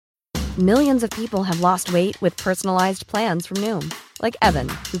Millions of people have lost weight with personalized plans from Noom. Like Evan,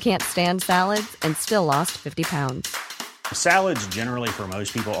 who can't stand salads and still lost 50 pounds. Salads generally for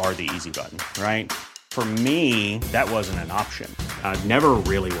most people are the easy button, right? For me, that wasn't an option. I never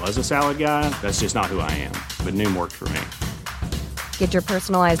really was a salad guy. That's just not who I am. But Noom worked for me. Get your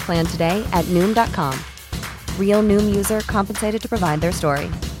personalized plan today at Noom.com. Real Noom user compensated to provide their story.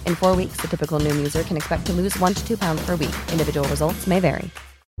 In 4 weeks, the typical Noom user can expect to lose 1 to 2 pounds per week. Individual results may vary.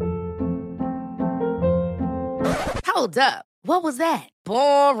 Hold up. What was that?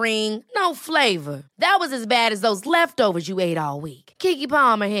 Boring. No flavor. That was as bad as those leftovers you ate all week. Keke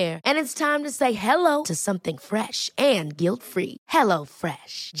Palmer here, and it's time to say hello to something fresh and guilt-free. Hello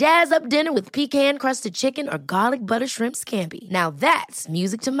Fresh. Jazz up dinner with pecan-crusted chicken or garlic butter shrimp scampi. Now that's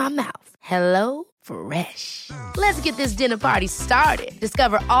music to my mouth. Hello Fresh. Let's get this dinner party started.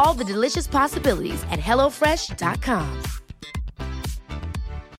 Discover all the delicious possibilities at hellofresh.com.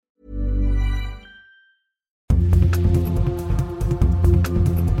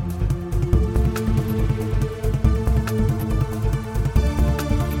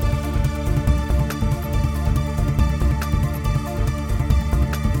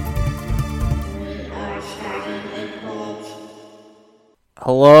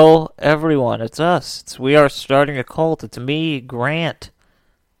 Hello, everyone. It's us. We are starting a cult. It's me, Grant.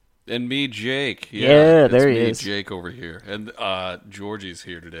 And me, Jake. Yeah, there he is. is. Jake over here. And Georgie's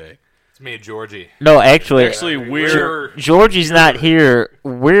here today. It's me and Georgie. No, actually, we're Georgie's not here.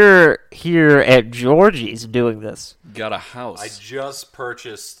 We're here at Georgie's doing this. got a house. I just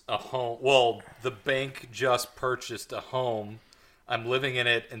purchased a home. Well, the bank just purchased a home. I'm living in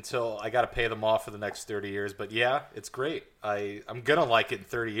it until I got to pay them off for the next 30 years. But yeah, it's great. I'm going to like it in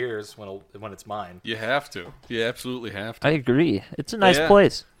 30 years when it's mine. You have to. You absolutely have to. I agree. It's a nice Yeah.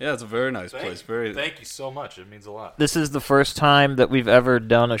 place. Yeah, it's a very nice place. Thank you so much. It means a lot. This is the first time that we've ever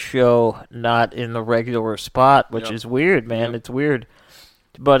done a show not in the regular spot, which Yep. is weird, man. Yep. It's weird.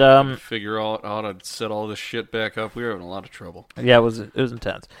 But Figure out how to set all this shit back up. We were having a lot of trouble. yeah, it was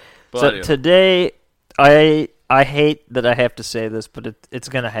intense. But, So yeah. today, I hate that I have to say this, but it's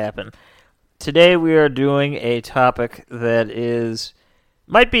going to happen. Today we are doing a topic that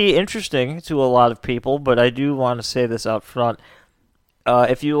might be interesting to a lot of people, but I do want to say this out front.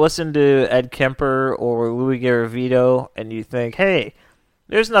 If you listen to Ed Kemper or Louis Garavito and you think, hey,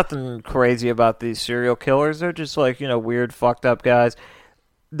 there's nothing crazy about these serial killers, they're just like, weird, fucked up guys,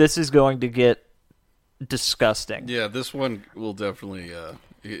 this is going to get disgusting. Yeah, this one will definitely,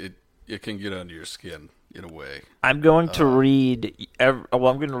 it can get under your skin in a way. I'm going to read. I'm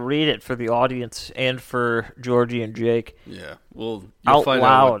going to read it for the audience and for Georgie and Jake. Yeah, well, out find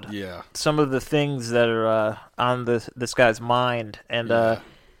loud. Out yeah, some of the things that are on this guy's mind, and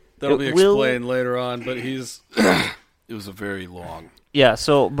that'll be explained later on. But it was a very long. Yeah.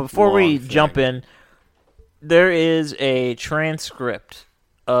 So before we thing. jump in, there is a transcript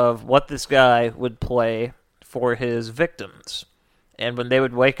of what this guy would play for his victims. And when they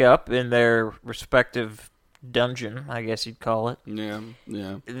would wake up in their respective dungeon, I guess you'd call it. Yeah.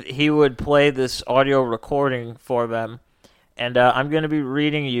 He would play this audio recording for them. And I'm going to be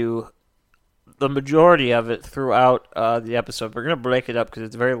reading you the majority of it throughout the episode. We're going to break it up because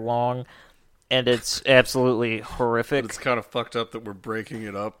it's very long and it's absolutely horrific. It's kind of fucked up that we're breaking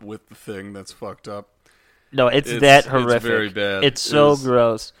it up with the thing that's fucked up. No, it's that horrific. It's very bad. It's so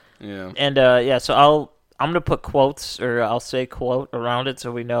gross. Yeah. And so I'm going to put quotes, or I'll say quote around it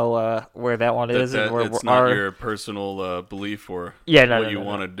so we know where that one is. And where it's not your personal belief or what you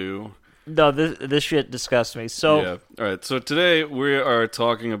want to do. No, this shit disgusts me. So yeah. All right, so today we are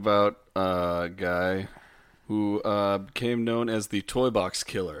talking about a guy who became known as the Toy Box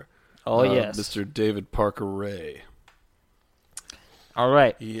Killer. Oh, yes. Mr. David Parker Ray. All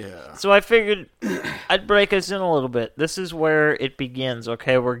right. Yeah. So I figured I'd break us in a little bit. This is where it begins,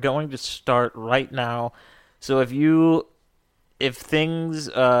 okay? We're going to start right now. So if things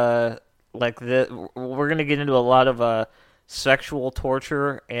like this, we're going to get into a lot of sexual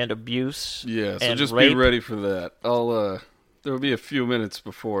torture and abuse. Yeah, so and just rape. be ready for that. There will be a few minutes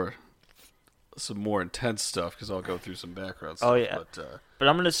before some more intense stuff because I'll go through some background stuff. Oh, yeah. But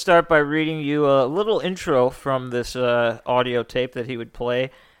I'm going to start by reading you a little intro from this audio tape that he would play,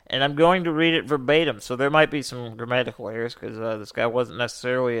 and I'm going to read it verbatim, so there might be some grammatical errors, because this guy wasn't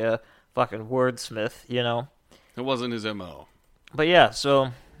necessarily a fucking wordsmith, it wasn't his M.O. But yeah,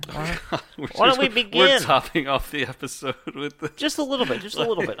 so why don't we begin? We're topping off the episode with this. Just a little bit.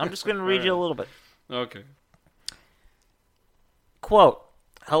 I'm just going to read you a little bit. Okay. Quote,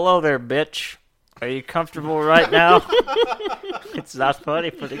 "Hello there, bitch. Are you comfortable right now?" It's not funny,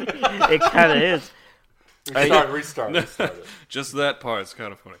 but it kind of is. Restart it. Just that part's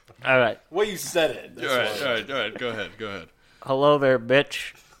kind of funny. All right. Well, you said it. That's All right. Go ahead. Hello there,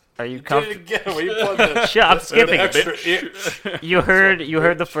 bitch. Are you Did it comfortable? again. Well, you plugged the Shut up, I'm skipping. extra itch. You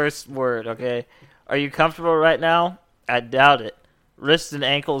heard the first word, okay? Are you comfortable right now? I doubt it. Wrists and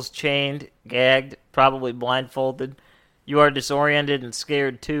ankles chained, gagged, probably blindfolded. You are disoriented and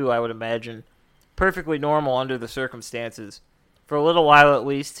scared too, I would imagine. Perfectly normal under the circumstances. For a little while at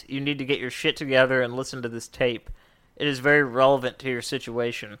least, you need to get your shit together and listen to this tape. It is very relevant to your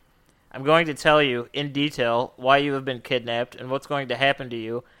situation. I'm going to tell you, in detail, why you have been kidnapped and what's going to happen to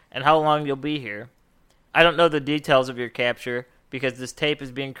you and how long you'll be here. I don't know the details of your capture because this tape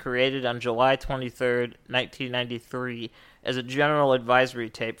is being created on July 23rd, 1993 as a general advisory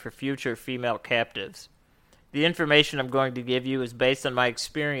tape for future female captives. The information I'm going to give you is based on my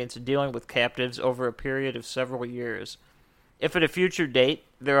experience dealing with captives over a period of several years. If at a future date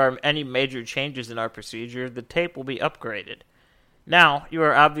there are any major changes in our procedure, the tape will be upgraded. Now, you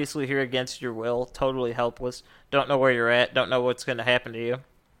are obviously here against your will, totally helpless, don't know where you're at, don't know what's going to happen to you.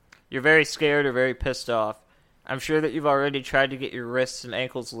 You're very scared or very pissed off. I'm sure that you've already tried to get your wrists and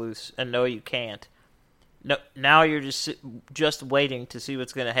ankles loose and know you can't. No, now you're just waiting to see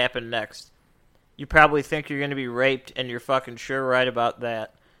what's going to happen next. You probably think you're going to be raped, and you're fucking sure right about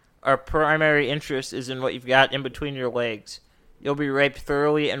that. Our primary interest is in what you've got in between your legs. You'll be raped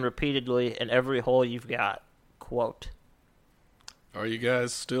thoroughly and repeatedly in every hole you've got. Quote. Are you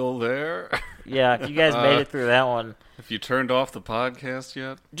guys still there? Yeah, if you guys made it through that one. Have you turned off the podcast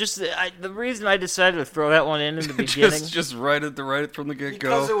yet? Just the reason I decided to throw that one in the beginning. just write it from the get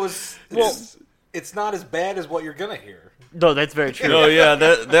go. Because it was. It's not as bad as what you're gonna hear. No, that's very true. No, yeah,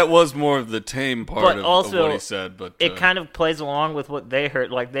 that was more of the tame part of what he said, but it kind of plays along with what they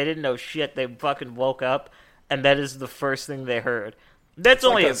heard. Like, they didn't know shit. They fucking woke up, and that is the first thing they heard. That's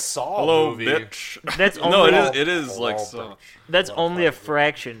only like a Saw hello, movie. bitch. That's only it is like Saw. That's only a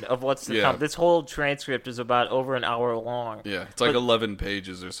fraction of what's to Yeah. come. This whole transcript is about over an hour long. Yeah, it's like 11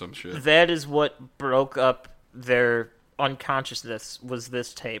 pages or some shit. That is what broke up their unconsciousness, was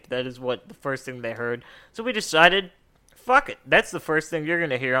this tape. That is what the first thing they heard. So we decided, fuck it. That's the first thing you're going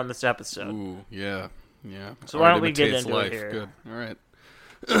to hear on this episode. Ooh, yeah. So why Art don't we get imitates into life. it here? Good. All right.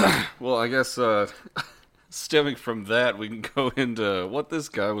 Well, I guess stemming from that, we can go into what this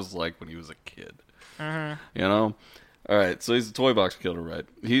guy was like when he was a kid. Mm-hmm. You know? All right, so he's a toy box killer, right?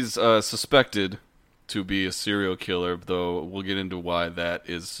 He's suspected to be a serial killer, though we'll get into why that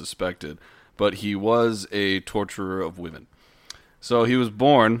is suspected. But he was a torturer of women. So he was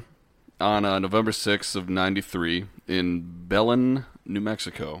born on November 6th of 93 in Belen, New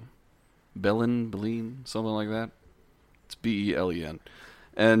Mexico. Belen, something like that. It's Belen.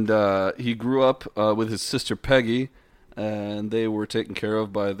 And he grew up with his sister Peggy, and they were taken care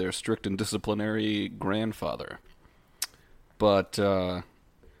of by their strict and disciplinary grandfather. But I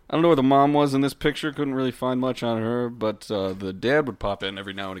don't know where the mom was in this picture. Couldn't really find much on her, but the dad would pop in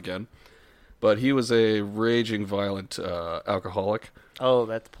every now and again. But he was a raging, violent alcoholic. Oh,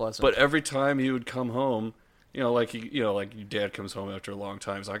 that's pleasant. But every time he would come home, like your dad comes home after a long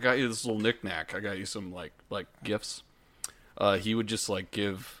time. He's like, I got you this little knick-knack. I got you some like gifts. He would just like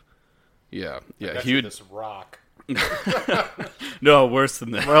give, he would this rock. No, worse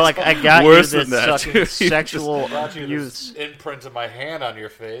than that. Well, like, I got worse you than this that. sucking sexual Brought you use. this imprint of my hand on your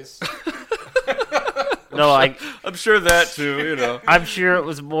face. No, I'm sure that too. I'm sure it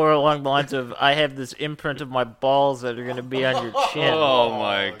was more along the lines of, I have this imprint of my balls that are going to be on your chin. Oh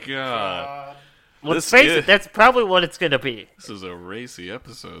my god. Let's face it, that's probably what it's going to be. This is a racy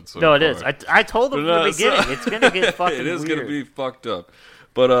episode. So No, it far. is. I told them from the beginning, it's going to get fucking it is weird. going to be fucked up.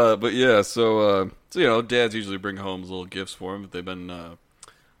 But yeah, so dads usually bring home little gifts for him if they've been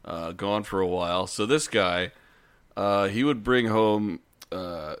gone for a while. So this guy, he would bring home,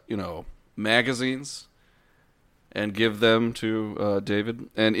 magazines and give them to David.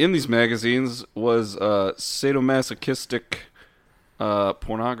 And in these magazines was sadomasochistic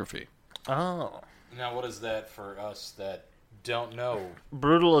pornography. Oh. Now, what is that for us that don't know?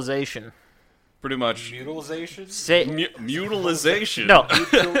 Brutalization. Pretty much. Mutilization? Mutilization. No.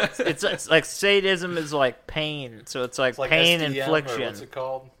 it's like sadism is like pain. So it's like pain SDM, infliction. Or what's it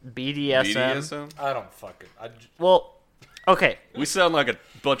called? BDSM. I don't fucking... Well, okay. We sound like a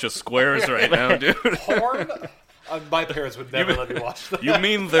bunch of squares right now, dude. Porn? My parents would never let me watch that. You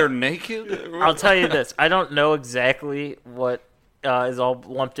mean they're naked? I'll tell you this. I don't know exactly what is all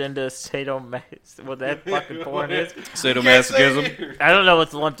lumped into what that fucking porn is. Sadomasochism. I don't know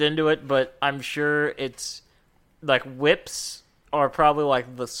what's lumped into it, but I'm sure it's like whips are probably like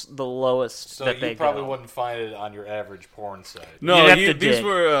the lowest So that you they probably go. wouldn't find it on your average porn site. No, You'd have to these dig.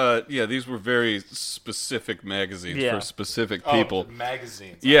 were these were very specific magazines Yeah. for specific Oh, people.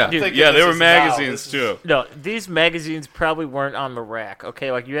 magazines. Yeah, I'm thinking yeah, they this were is now. magazines This is- too. No, these magazines probably weren't on the rack.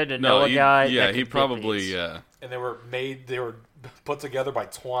 Okay, like you had to know No, a guy. yeah, that he could get probably these. And they were put together by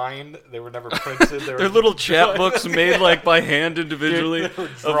Twine. They were never printed. They were They're little chapbooks made like by hand individually They were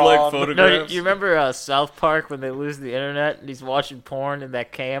of drawn. like No, No, photographs. you remember South Park when they lose the internet and he's watching porn in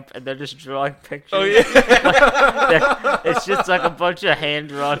that camp and they're just drawing pictures? Oh yeah, It's just like a bunch of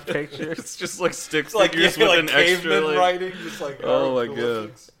hand-drawn pictures. it's just like stick It's like, figures yeah, with like an extra. caveman Like, writing. Just like Oh my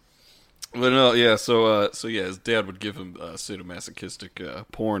hieroglyphics. But no, yeah. So yeah, his dad would give him sadomasochistic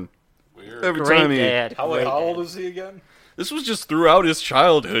porn Weird. every Great time he. dad. How Great old dad. is he again? This was just throughout his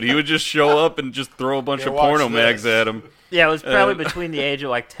childhood. He would just show up and just throw a bunch Yeah, of watch porno mags this. at him. Yeah, it was probably Uh, between the age of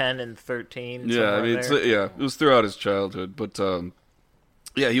like 10 and 13. Yeah, somewhere I mean, in there. yeah, it was throughout his childhood. But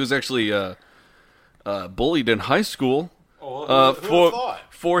yeah, he was actually bullied in high school Oh, who for thought?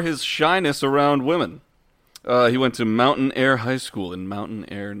 for his shyness around women. He went to Mountain Air High School in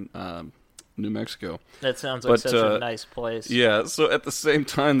Mountain Air, New Mexico. That sounds like but, such a nice place. Yeah, so at the same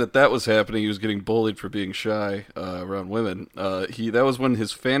time that was happening, he was getting bullied for being shy around women. That was when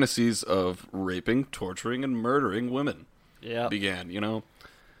his fantasies of raping, torturing, and murdering women Yeah. began. You know,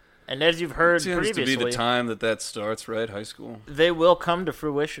 And as you've heard tends to previously, be the time that starts, right? High school. they will come to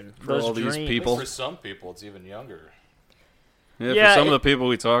fruition. For Those all these dreams. people. For some people, it's even younger. Yeah, Yeah, for some of it- the people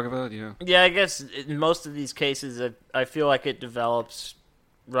we talk about, yeah. Yeah, I guess in most of these cases, I feel like it develops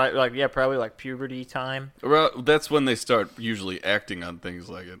right, like probably like puberty time, Well, that's when they start usually acting on things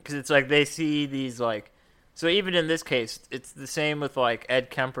like it. because it's like they see these like. So even in this case, it's the same with like Ed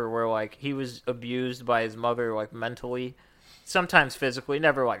Kemper, where like he was abused by his mother, like mentally, sometimes physically,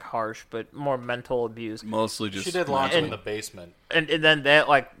 never like harsh, but more mental abuse, Mostly just. She did launch him And- in the basement. and then that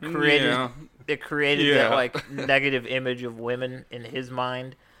like created Yeah. it created Yeah. that like negative image of women in his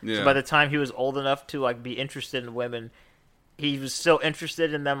mind. Yeah. So by the time he was old enough to like be interested in women, he was still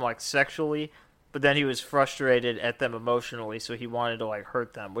interested in them like sexually, but then he was frustrated at them emotionally, so he wanted to like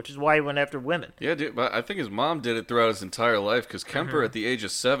hurt them, which is why he went after women. Yeah, dude, but I think his mom did it throughout his entire life because Kemper, Mm-hmm. at the age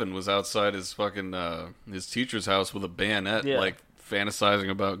of 7, was outside his fucking his teacher's house with a bayonet, Yeah. like fantasizing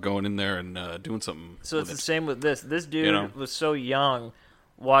about going in there and doing something. So it's with the it. same with this. This dude You know? was so young,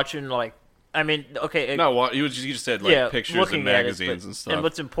 watching like, I mean, okay, No, he just had like yeah, pictures looking and at it, magazines but- and stuff. And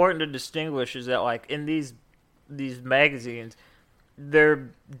what's important to distinguish is that like in these magazines, they're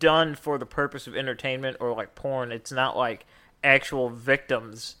done for the purpose of entertainment or like porn. It's not like actual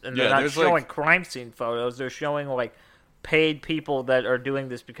victims, and they're Yeah, not there's, showing like- crime scene photos. They're showing like paid people that are doing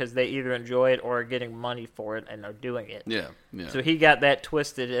this because they either enjoy it or are getting money for it and are doing it. yeah, yeah. So he got that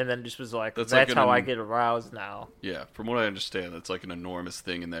twisted and then just was like, That's that's, like how an- I get aroused now. Yeah, from what I understand, that's like an enormous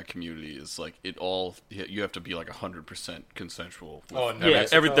thing in that community. Is like you have to be like 100% consensual. Oh, in Yeah.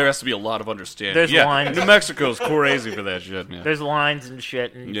 Mexico? There has to be a lot of understanding. There's yeah, lines. New Mexico's crazy for that shit. Yeah, There's lines and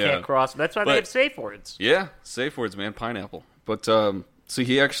shit, and you Yeah. can't cross. That's why they But- have safe words. yeah, safe words, man. Pineapple. But so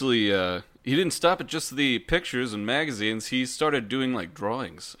he actually he didn't stop at just the pictures and magazines. He started doing like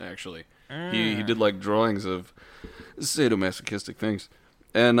drawings. Actually, he did like drawings of sadomasochistic things.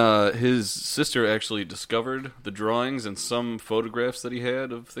 And his sister actually discovered the drawings and some photographs that he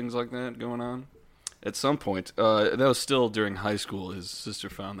had of things like that going on. At some point, that was still during high school. His sister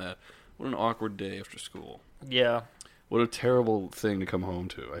found that. What an awkward day after school. Yeah. What a terrible thing to come home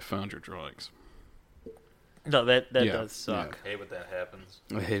to. I found your drawings. No, that Yeah, does suck. I hate when that happens.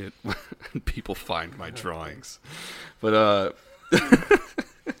 I hate it when people find my drawings. But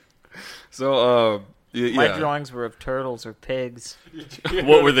so yeah. My drawings were of turtles or pigs.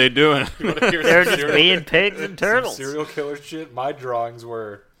 What were they doing? They were just being pigs and turtles. Serial killer shit. My drawings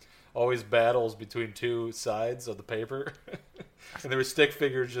were always battles between two sides of the paper, and there were stick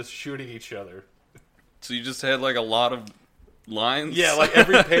figures just shooting each other. So you just had like a lot of lines? Yeah, like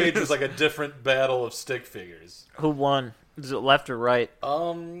every page was like a different battle of stick figures. Who won? Is it left or right?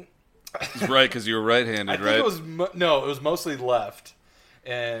 It's right, because you were right-handed, I think right? it was no, it was mostly left.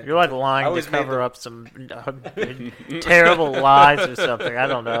 And You're like I lying always to made cover the- up some terrible lies or something. I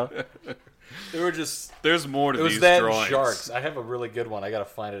don't know. They were just. There's more to It was these that and drawings. sharks. I have a really good one. I gotta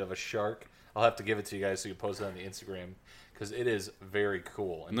find it of a shark. I'll have to give it to you guys so you can post it on the Instagram because it is very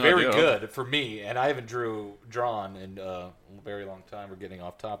cool and No, very yeah. good for me. And I haven't drawn in a very long time. We're getting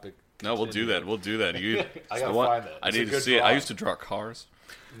off topic. No, we'll do that. We'll do that. You, I gotta want- find that. I It's a need to good see it. I drawing. used to draw cars.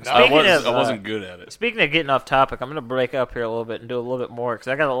 No, I Speaking of, wasn't good at it. Speaking of getting off topic, I'm going to break up here a little bit and do a little bit more because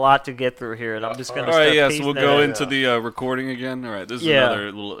I got a lot to get through here, and I'm just going to All right, start yeah, so piecing we'll it go in. into the recording again. All right, this is Yeah. another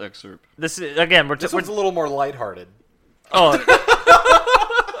little excerpt. This is again. this one's a little more lighthearted. Oh.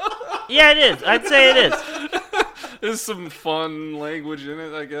 Yeah, it is. I'd say it is. There's some fun language in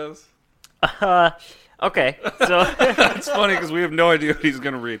it, I guess. Okay, so It's funny because we have no idea what he's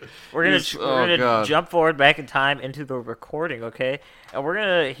going to read. we're gonna jump forward back in time into the recording, okay? And we're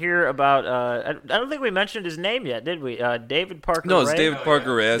gonna hear about. I don't think we mentioned his name yet, did we? David Parker. No, it's Ray? David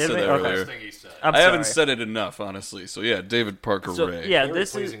Parker Ray. I Did said we? that Okay. earlier. Thing he said. I'm I haven't sorry. said it enough, honestly. So yeah, David Parker So, Ray. yeah, Very this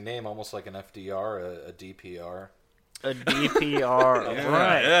is pleasing name, almost like an FDR, a DPR, a DPR.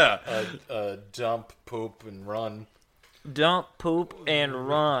 Right. Yeah. a dump, poop, and run. Dump, poop, and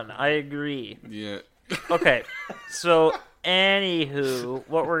run. I agree. Yeah. Okay, so anywho,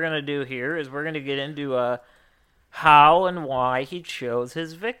 what we're gonna do here is we're gonna get into how and why he chose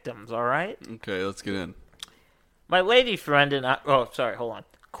his victims. All right. Okay, let's get in. My lady friend and I. Oh, sorry. Hold on.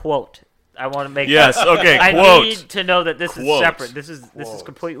 Quote. I want to make. Yes. Okay. I Quote. need to know that this is Quote. separate. This is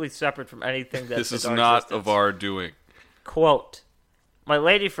completely separate from anything that This is not of our doing. Quote. My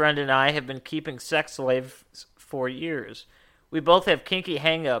lady friend and I have been keeping sex slaves for years. We both have kinky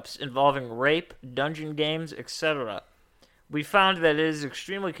hang-ups involving rape, dungeon games, etc. We found that it is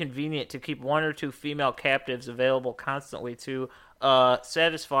extremely convenient to keep one or two female captives available constantly to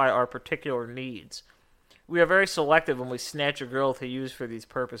satisfy our particular needs. We are very selective when we snatch a girl to use for these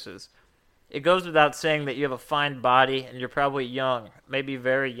purposes. It goes without saying that you have a fine body and you're probably young, maybe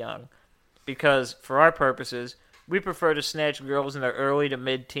very young, because, for our purposes, we prefer to snatch girls in their early to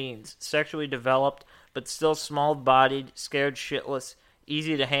mid-teens, sexually developed, but still small-bodied, scared shitless,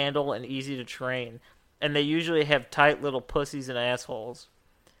 easy to handle, and easy to train, and they usually have tight little pussies and assholes.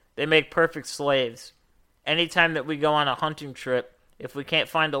 They make perfect slaves. Anytime that we go on a hunting trip, if we can't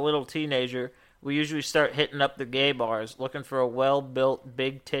find a little teenager, we usually start hitting up the gay bars, looking for a well-built,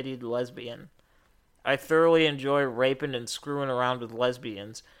 big-tittied lesbian. I thoroughly enjoy raping and screwing around with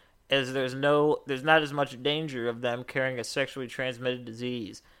lesbians, as there's not as much danger of them carrying a sexually transmitted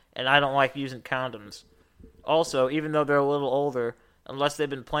disease, and I don't like using condoms. Also, even though they're a little older, unless they've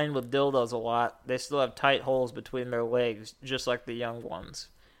been playing with dildos a lot, they still have tight holes between their legs, just like the young ones.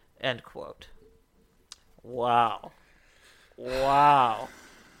 End quote. Wow. Wow.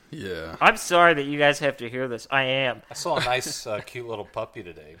 Yeah. I'm sorry that you guys have to hear this. I am. I saw a nice, cute little puppy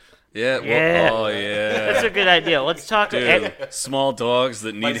today. Yeah. Well, Yeah. oh, yeah. That's a good idea. Let's talk. Dude, small dogs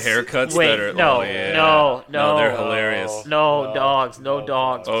that need haircuts Wait, that are. no, oh, yeah. no, They're hilarious. No dogs, no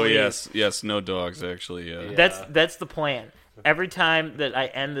dogs. Oh, please. yes, no dogs, actually, yeah. That's the plan. Every time that I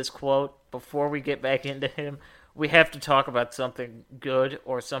end this quote, before we get back into him, we have to talk about something good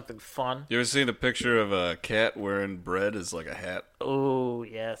or something fun. You ever seen a picture of a cat wearing bread as like a hat? Oh,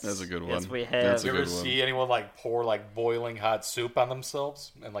 yes. That's a good Yes, one. we have. That's a You ever good one. see anyone pour boiling hot soup on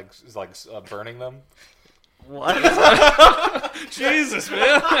themselves and burning them? What? Jesus,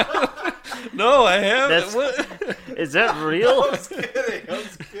 man. No, I haven't. That's, is that real? I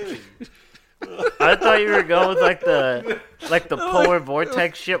was kidding. I thought you were going with the polar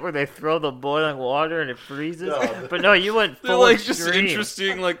vortex shit where they throw the boiling water and it freezes. No, but no, you went They're full like extreme. just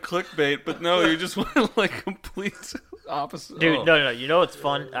interesting, like clickbait, but no, you just went like complete opposite. Dude, Oh. no. You know what's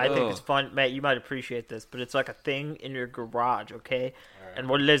fun? I think Oh. it's fun. Matt, you might appreciate this, but it's like a thing in your garage, okay? And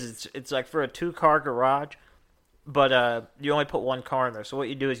what it is, it's like for a 2-car garage, but you only put one car in there. So what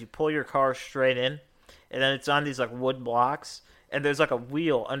you do is you pull your car straight in, and then it's on these like wood blocks, and there's like a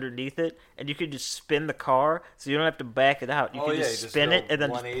wheel underneath it, and you can just spin the car, so you don't have to back it out. You Oh, can yeah, just you just spin go it and then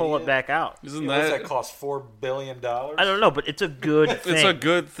just pull 180 it back out. Isn't What does that? that cost? $4 billion? I don't know, but it's a good thing. It's a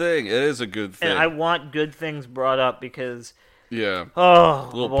good thing. It is a good thing. And I want good things brought up because, yeah. oh,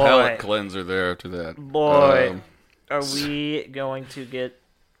 Little boy. palate cleanser there after that. Boy, are we going to get...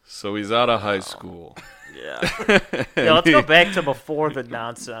 So he's out of high school. Yeah. Yeah, let's go back to before the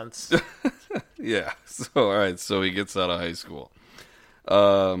nonsense. Yeah. So all right. So he gets out of high school.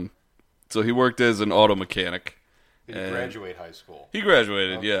 So he worked as an auto mechanic. Did you And- graduate high school? He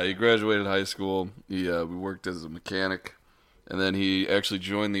graduated. Yeah, he graduated high school. We worked as a mechanic, and then he actually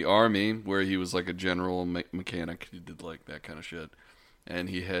joined the army, where he was like a general mechanic. He did like that kind of shit. And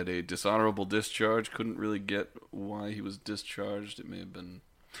he had a dishonorable discharge. Couldn't really get why he was discharged. It may have been,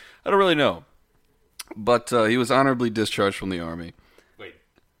 I don't really know, but he was honorably discharged from the army. Wait,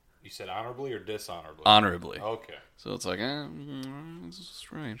 you said honorably or dishonorably? Honorably. Okay. So it's like, this is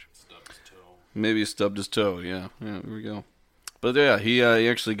strange. Stubbed his toe. Maybe he stubbed his toe. Yeah, there we go. But yeah, he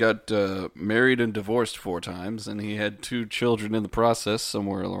actually got married and divorced 4 times, and he had 2 children in the process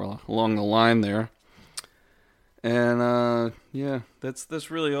somewhere along the line there. And yeah, that's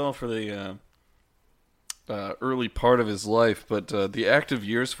really all for the early part of his life. But the active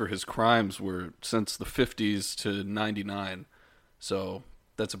years for his crimes were since the 50s to 99, so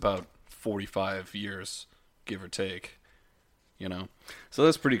that's about 45 years, give or take. So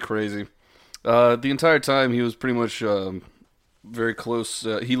that's pretty crazy. The entire time he was pretty much very close.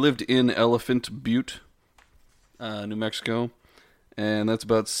 He lived in Elephant Butte, New Mexico, and that's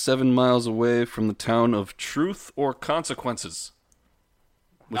about 7 miles away from the town of Truth or Consequences.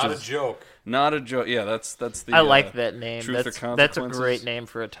 Not a joke. Not a joke. Yeah, that's the. I like that name. Truth or That's Consequences. a great name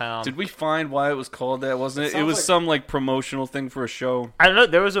for a town. Did we find why it was called that? Wasn't it? It was some promotional thing for a show. I don't know.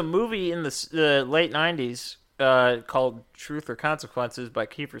 There was a movie in the late '90s called Truth or Consequences by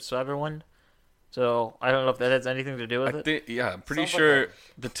Kiefer Sutherland. So I don't know if that has anything to do with it. I'm pretty Sounds sure like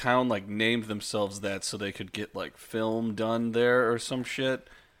the town named themselves that so they could get film done there or some shit.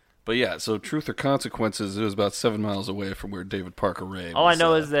 But yeah, so Truth or Consequences, it was about 7 miles away from where David Parker Ray. All I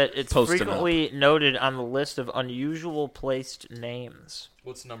know is that it's posted frequently noted on the list of unusual placed names.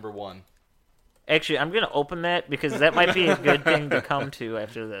 What's number one? Actually, I'm going to open that because that might be a good thing to come to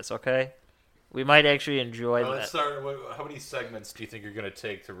after this, okay? We might actually enjoy that. Let's start. How many segments do you think you're going to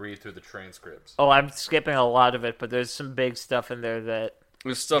take to read through the transcripts? Oh, I'm skipping a lot of it, but there's some big stuff in there that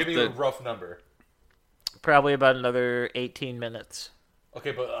There's stuff Give me a rough number. probably about another 18 minutes.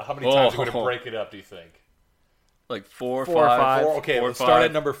 Okay, but how many times are we going to break it up, do you think? Like four, Four or five. Okay, four or let's start at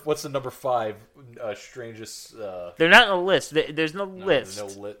five. number... What's the number 5 strangest... They're not in a list. There's no list,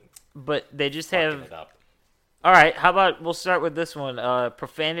 but they just have... It up. All right, how about we'll start with this one.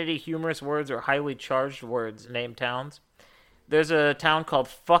 Profanity, humorous words, or highly charged words name towns. There's a town called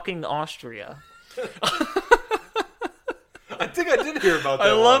fucking Austria. I think I did hear about that.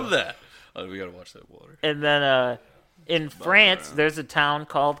 I love that. Oh, we gotta watch that water. And then in France, there's a town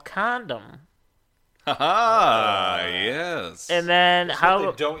called Condom. Haha, yes. And then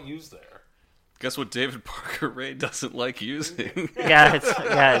They don't use there. Guess what David Parker Ray doesn't like using? guys,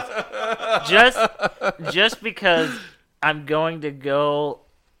 just because I'm going to go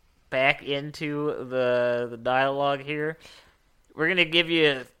back into the dialogue here, we're going to give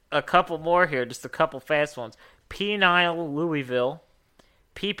you a couple more here, just a couple fast ones. Penile, Louisville,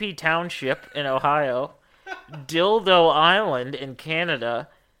 PP Township in Ohio, Dildo Island in Canada,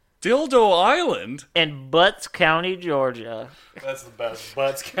 Dildo Island? and Butts County, Georgia. That's the best.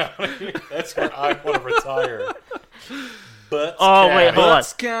 Butts County. That's where I want to retire. Butts Oh, County. wait, hold on.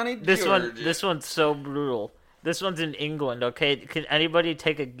 Butts County, This Georgia. this one's so brutal. This one's in England, okay? Can anybody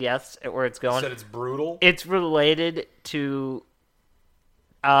take a guess at where it's You going? said it's brutal? It's related to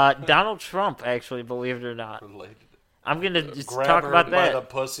Donald Trump, actually, believe it or not. Related. I'm going to just Grab talk her about by that. the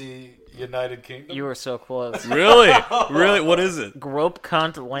pussy United Kingdom? You were so close. Really? Really? What is it? Grope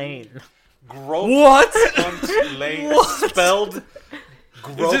Cunt Lane. Grope What? cunt lane spelled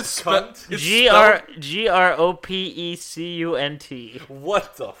grope cunt? It's GROPECUNT.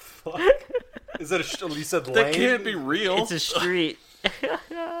 What the fuck? Is that you said lane? That can't be real. It's a street.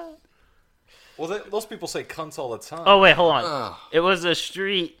 Well, those people say cunts all the time. Oh, wait, hold on. It was a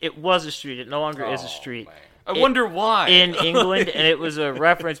street. It was a street. It no longer is a street. man. I wonder why. In England, and it was a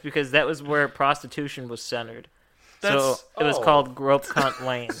reference because that was where prostitution was centered. So That's- it was called Grope Cunt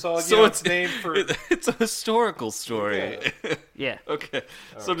Lane. So, So it's named for... it's a historical story. Yeah. Okay.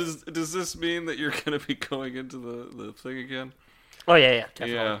 So does this mean that you're going to be going into the thing again? Oh yeah,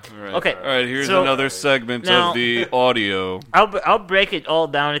 definitely. Yeah. All right. Okay, All right. Here's so- another segment Now- of the audio. I'll break it all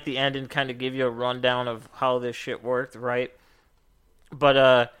down at the end and kind of give you a rundown of how this shit worked, right?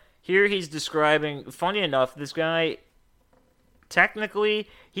 But here he's describing. Funny enough, this guy. Technically,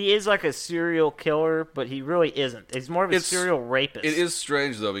 he is like a serial killer, but he really isn't. He's more of a serial rapist. It is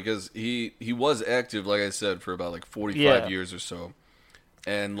strange though because he was active, like I said, for about 45 Yeah. years or so,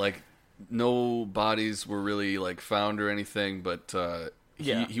 and no bodies were really found or anything, but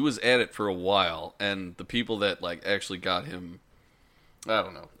Yeah. he was at it for a while, and the people that actually got him, I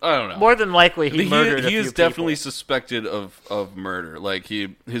don't know. More than likely, he murdered a he few is definitely people. suspected of murder.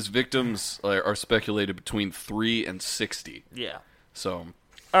 His victims are speculated between 3 and 60. Yeah. So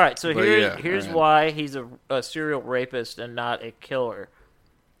All right, so But here's all right. why he's a serial rapist and not a killer,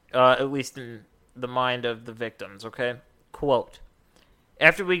 at least in the mind of the victims, okay? Quote,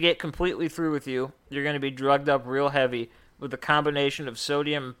 after we get completely through with you, you're going to be drugged up real heavy with a combination of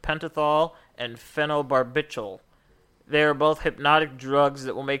sodium pentothal and phenobarbital. They are both hypnotic drugs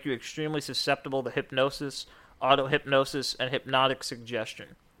that will make you extremely susceptible to hypnosis, auto-hypnosis, and hypnotic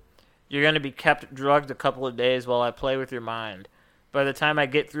suggestion. You're going to be kept drugged a couple of days while I play with your mind. By the time I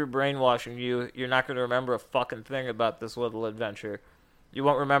get through brainwashing you, you're not going to remember a fucking thing about this little adventure. You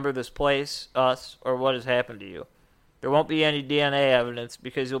won't remember this place, us, or what has happened to you. There won't be any DNA evidence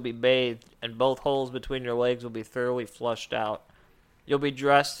because you'll be bathed and both holes between your legs will be thoroughly flushed out. You'll be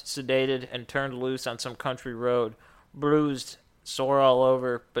dressed, sedated, and turned loose on some country road, bruised, sore all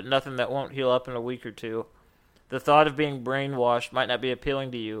over, but nothing that won't heal up in a week or two. The thought of being brainwashed might not be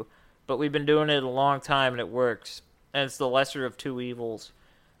appealing to you, but we've been doing it a long time and it works, and it's the lesser of two evils.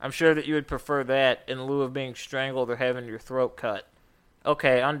 I'm sure that you would prefer that in lieu of being strangled or having your throat cut.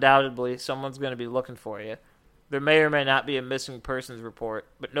 Okay, undoubtedly, someone's going to be looking for you. There may or may not be a missing persons report,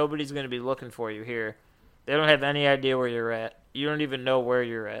 but nobody's going to be looking for you here. They don't have any idea where you're at. You don't even know where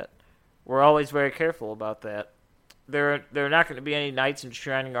you're at. We're always very careful about that. There are not going to be any knights in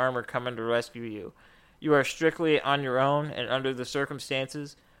shining armor coming to rescue you. You are strictly on your own, and under the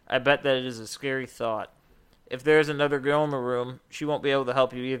circumstances, I bet that it is a scary thought. If there's another girl in the room, she won't be able to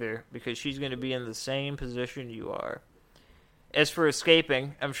help you either, because she's going to be in the same position you are. As for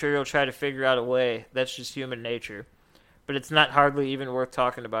escaping, I'm sure you'll try to figure out a way. That's just human nature. But it's not hardly even worth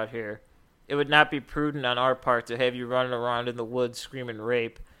talking about here. It would not be prudent on our part to have you running around in the woods screaming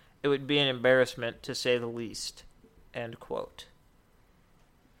rape. It would be an embarrassment, to say the least. End quote.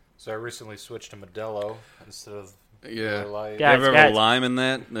 So I recently switched to Modelo instead of Yeah. Miller Lite. Guys, Ever have guys. a lime in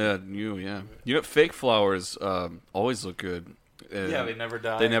that? Yeah. You know, fake flowers always look good. Yeah, they never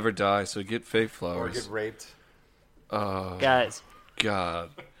die. They never die, so get fake Or flowers. get raped. Guys,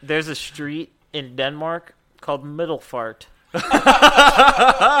 God. there's a street in Denmark called Middelfart.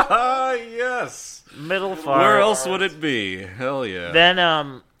 Yes. Middelfart. Where else would it be? Hell yeah. Then,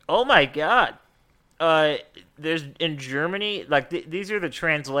 oh my god. There's in Germany, like, these are the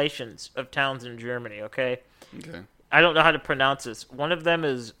translations of towns in Germany, okay? Okay. I don't know how to pronounce this. One of them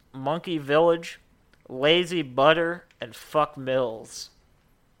is Monkey Village, Lazy Butter, and Fuck Mills.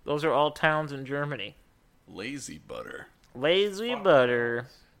 Those are all towns in Germany. Lazy butter. Lazy Butter.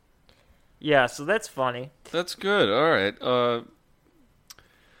 Yeah, so that's funny. That's good. All right. All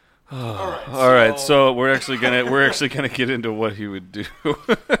All right. So we're actually gonna get into what he would do.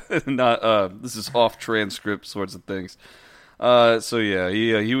 Not this is off transcript sorts of things. So yeah,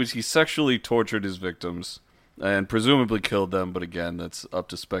 he sexually tortured his victims and presumably killed them, but again, that's up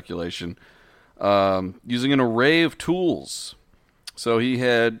to speculation. Using an array of tools. So he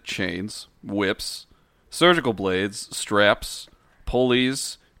had chains, whips, surgical blades, straps,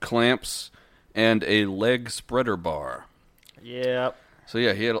 pulleys, clamps, and a leg spreader bar. Yep. So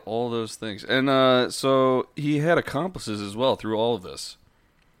yeah, he had all those things. And so he had accomplices as well through all of this.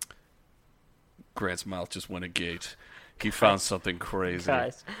 Grant's mouth just went agape. He found something crazy.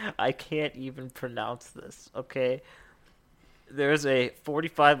 Guys, I can't even pronounce this, okay? There's a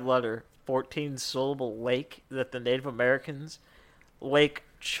 45-letter, 14-syllable lake that the Native Americans, Lake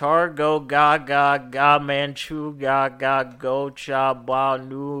Chargo-ga-ga-ga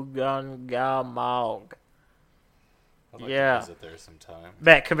Manchu-ga-ga-go-cha-ba-nu-gun-ga-maug. I'd like Yeah. to visit there sometime.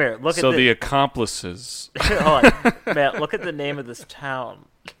 Matt, come here. Look So at the accomplices. Hold on. Matt, look at the name of this town.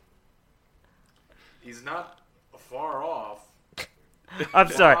 He's not far off. I'm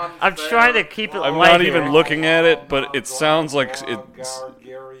sorry. I'm trying to keep it I'm light not here. even looking at it, but it sounds like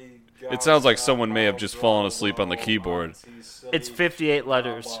it sounds like someone may have just fallen asleep on the keyboard. It's 58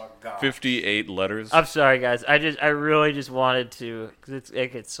 letters. 58 letters. I'm sorry, guys. I really just wanted to, because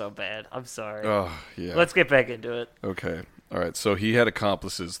it gets so bad. I'm sorry. Oh, yeah. Let's get back into it. Okay. All right. So he had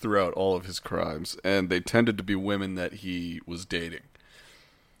accomplices throughout all of his crimes, and they tended to be women that he was dating.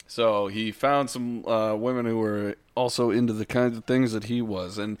 So he found some women who were also into the kinds of things that he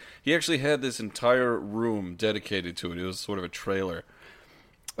was, and he actually had this entire room dedicated to it. It was sort of a trailer.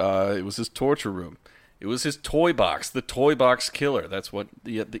 It was his torture room. It was his toy box, the toy box killer. That's what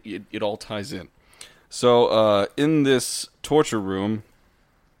it all ties in. So in this torture room,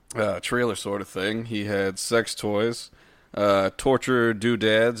 trailer sort of thing, he had sex toys, torture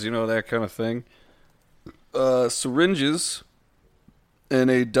doodads, that kind of thing, syringes, and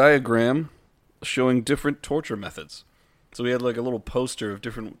a diagram showing different torture methods. So he had like a little poster of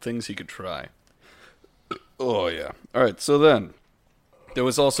different things he could try. Oh, yeah. All right, so then there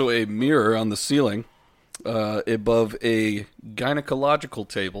was also a mirror on the ceiling above a gynecological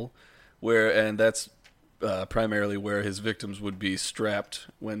table, and that's primarily where his victims would be strapped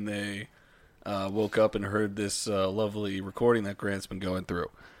when they woke up and heard this lovely recording that Grant's been going through.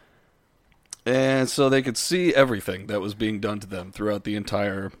 And so they could see everything that was being done to them throughout the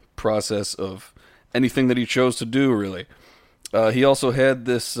entire process of anything that he chose to do, really. He also had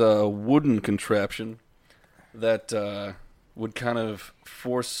this wooden contraption that would kind of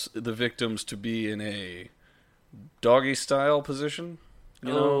force the victims to be in a doggy-style position. You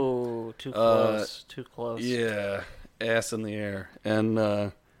know? Oh, too close. Too close. Yeah, ass in the air.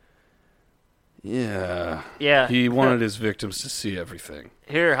 And, yeah. Yeah. He wanted his victims to see everything.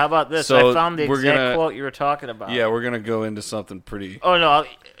 Here, how about this? So I found the we're exact gonna- quote you were talking about. Yeah, we're going to go into something pretty... Oh, no.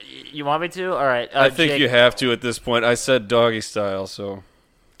 You want me to? All right. I think Jake, you have to at this point. I said doggy style, so...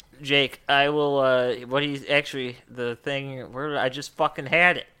 Jake, I will. What he's actually the thing. Where I just fucking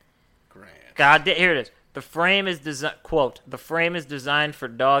had it. Grant. God, here it is. The frame is quote. The frame is designed for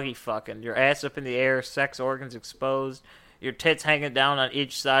doggy fucking. Your ass up in the air, sex organs exposed, your tits hanging down on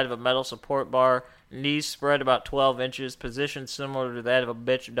each side of a metal support bar, knees spread about 12 inches, position similar to that of a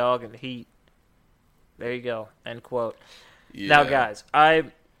bitch dog in heat. There you go. End quote. Yeah. Now, guys,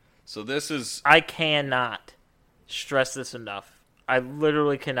 So this is... I cannot stress this enough. I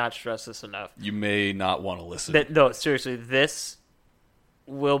literally cannot stress this enough. You may not want to listen. No, seriously, this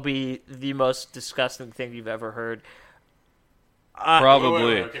will be the most disgusting thing you've ever heard.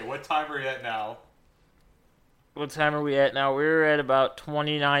 Probably. Wait, okay, what time are you at now? What time are we at now? We're at about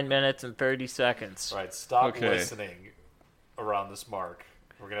 29 minutes and 30 seconds. All right, stop Okay. listening around this mark.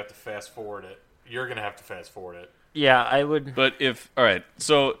 We're going to have to fast forward it. You're going to have to fast forward it. Yeah, I would. But if... All right,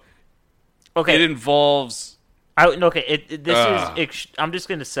 so Okay. it involves... I'm just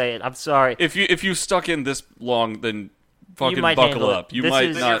going to say it. I'm sorry. If you stuck in this long, then fucking might buckle handle it. up. You This might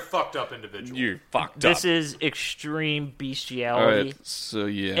is- Then you're a not... fucked up individual. You're fucked up. This is extreme All bestiality. right, so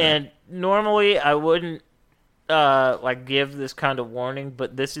yeah. And normally I wouldn't give this kind of warning,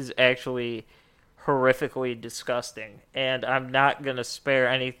 but this is actually horrifically disgusting, and I'm not going to spare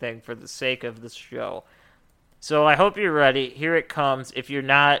anything for the sake of this show. So I hope you're ready. Here it comes. If you're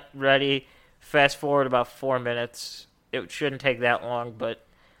not ready, fast forward about 4 minutes. It shouldn't take that long, but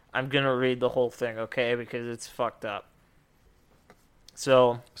I'm going to read the whole thing, okay, because it's fucked up.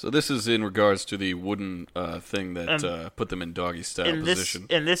 So this is in regards to the wooden thing that put them in doggy style position.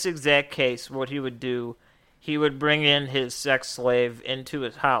 in this exact case, what he would do, he would bring in his sex slave into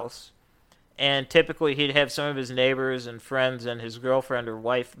his house, and typically he'd have some of his neighbors and friends and his girlfriend or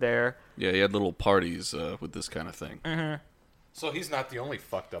wife there. Yeah, he had little parties with this kind of thing. So he's not the only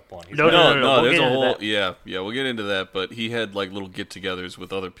fucked up one. He's No, got- we'll there's get a into whole that. yeah, we'll get into that. But he had like little get-togethers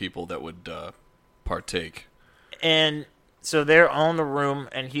with other people that would partake. And so they're all in the room,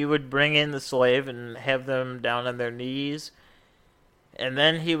 and he would bring in the slave and have them down on their knees, and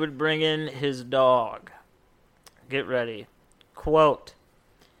then he would bring in his dog. Get ready. Quote,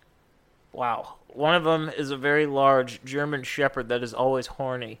 wow. One of them is a very large German shepherd that is always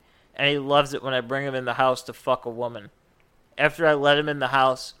horny, and he loves it when I bring him in the house to fuck a woman. After I let him in the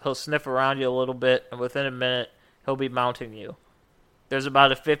house, he'll sniff around you a little bit, and within a minute, he'll be mounting you. There's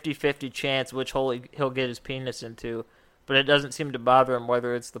about a 50-50 chance which hole he'll get his penis into, but it doesn't seem to bother him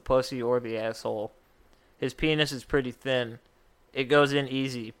whether it's the pussy or the asshole. His penis is pretty thin. It goes in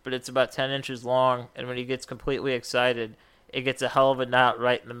easy, but it's about 10 inches long, and when he gets completely excited, it gets a hell of a knot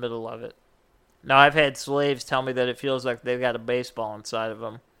right in the middle of it. Now, I've had slaves tell me that it feels like they've got a baseball inside of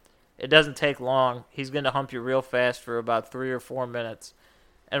them. It doesn't take long. He's going to hump you real fast for about 3 or 4 minutes.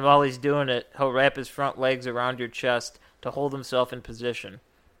 And while he's doing it, he'll wrap his front legs around your chest to hold himself in position.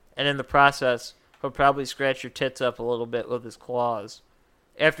 And in the process, he'll probably scratch your tits up a little bit with his claws.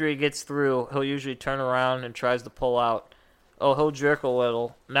 After he gets through, he'll usually turn around and tries to pull out. Oh, he'll jerk a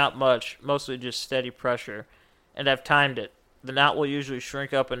little. Not much. Mostly just steady pressure. And I've timed it. The knot will usually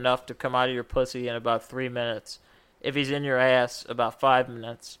shrink up enough to come out of your pussy in about 3 minutes. If he's in your ass, about 5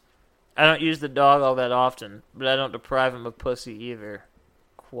 minutes. I don't use the dog all that often, but I don't deprive him of pussy either.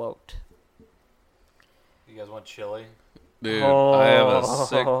 Quote. You guys want chili? Dude, Oh.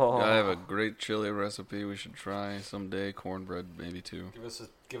 I have a great chili recipe we should try someday. Cornbread, maybe too. Give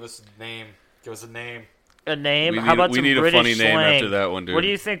us a name. Give us a name. A name? We How need- about we some need a British funny name slang? after that one, dude. What do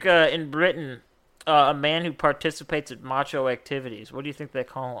you think in Britain, a man who participates in macho activities, what do you think they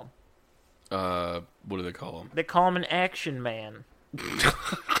call him? What do they call him? They call him an action man.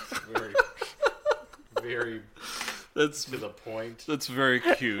 Very, very That's to the point. that's very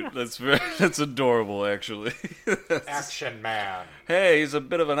cute. That's adorable, actually. Action man. Hey, he's a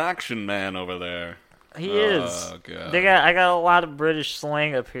bit of an action man over there. He is. Oh god. I got a lot of British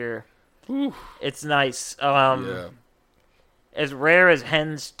slang up here. It's nice. Yeah. As rare as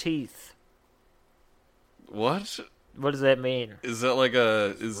hen's teeth. What What does that mean? is that like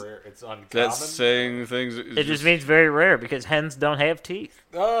a? Is Rare. It's uncommon. that saying things? It just means very rare because hens don't have teeth.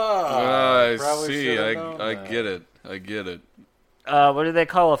 Oh, I probably see. should've known I that. get it. I get it. What do they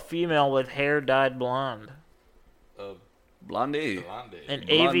call a female with hair dyed blonde? Blondie. Blondie. An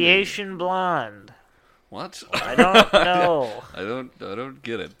Blondie. aviation blonde. What? I don't know. I don't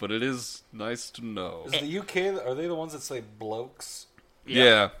get it, but it is nice to know. Is the UK? Are they the ones that say blokes?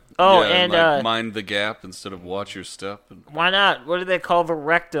 Yeah. Oh, Yeah, and, like mind the gap instead of watch your step. Why not? What do they call the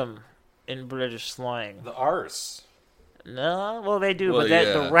rectum in British slang? The arse. No, well they do, Well, but that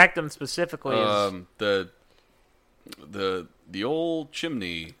yeah. the rectum specifically is The old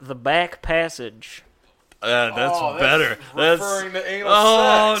chimney. the back passage. That's better. Referring to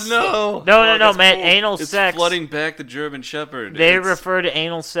anal sex. No, No, man. Anal it's sex. flooding back the German Shepherd. They refer to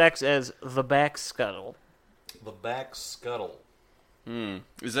anal sex as the back scuttle. The back scuttle.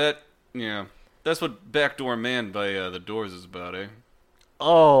 Is that? Yeah, that's what Backdoor Man by The Doors is about, eh?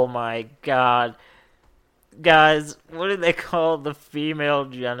 Oh my god. Guys, what do they call the female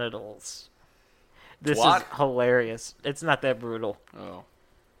genitals? This What? is hilarious. It's not that brutal. Oh.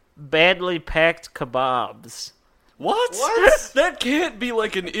 Badly packed kebabs. What? That can't be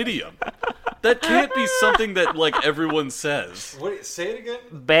like an idiom. That can't be something that like everyone says. What? Say it again.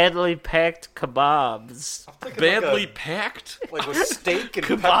 Badly packed kebabs. I'm thinking Badly packed? like with steak and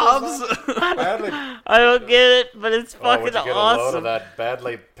Kebabs? peppers on it? Badly. I don't get it, but it's Oh, would fucking you get a load of awesome. that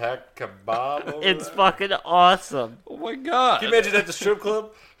badly packed kebab? Over It's there? fucking awesome. Oh my god. Can you imagine at the strip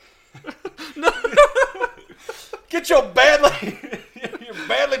club? Get your badly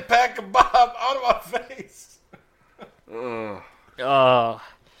packed kebab out of my face. Oh, Oh,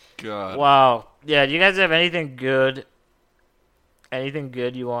 god. wow. Yeah, do you guys have anything good? Anything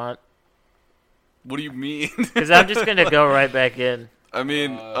good you want? What do you mean? Because I'm just going to go right back in. I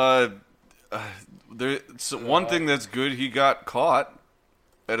mean, there's one thing that's good. He got caught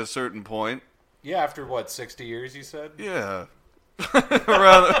at a certain point. Yeah, after what, 60 years? You said. Yeah,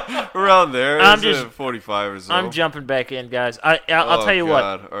 around there. I'm It's, just- 45 or so. I'm jumping back in, guys. I'll tell you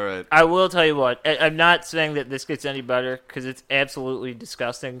God. what. All right. I will tell you what. I'm not saying that this gets any better because it's absolutely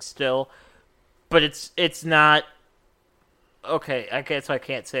disgusting still, but it's not. Okay, I guess I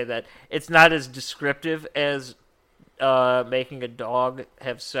can't say that. It's not as descriptive as making a dog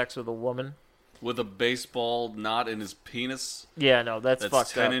have sex with a woman. With a baseball knot in his penis Yeah, no, that's that's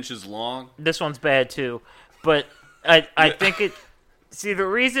fucked 10 up. inches long. This one's bad too, but I think it. See, the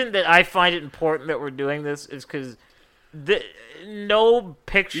reason that I find it important that we're doing this is because no You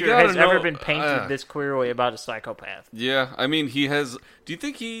picture gotta has ever know- been painted this clearly about a psychopath. Yeah, I mean, he has. Do you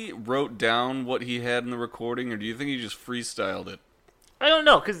think he wrote down what he had in the recording, or do you think he just freestyled it? I don't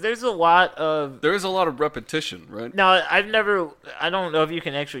know, because there's a lot of. There is a lot of repetition, right? Now, I don't know if you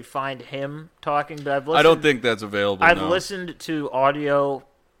can actually find him talking, but I've listened. I don't think that's available. I've no. listened to audio,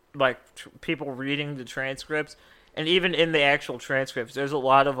 like people reading the transcripts, and even in the actual transcripts, there's a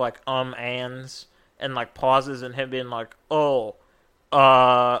lot of like ands and like pauses, and him being like, "Oh,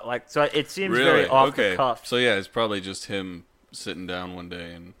 like." So it seems very off the cuff. So yeah, it's probably just him sitting down one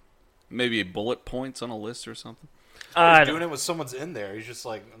day and maybe bullet points on a list or something. He's doing it when someone's in there. He's just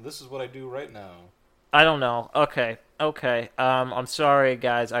like, this is what I do right now. I don't know. Okay. I'm sorry,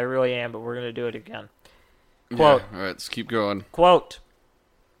 guys. I really am, but we're gonna do it again. Quote. Yeah, all right, let's keep going. Quote,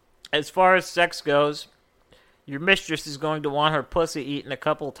 as far as sex goes, your mistress is going to want her pussy eaten a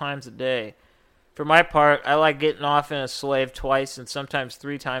couple times a day. For my part, I like getting off in a slave twice and sometimes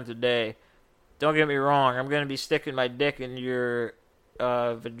 3 times a day. Don't get me wrong, I'm going to be sticking my dick in your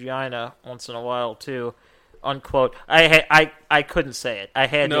vagina once in a while, too. Unquote. I couldn't say it. I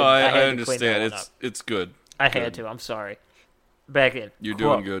had No, to. I had to clean understand. that one up. It's good. I Good. had to. I'm sorry. Back in. You're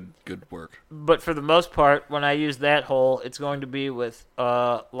Quote, doing good work. but for the most part, when I use that hole, it's going to be with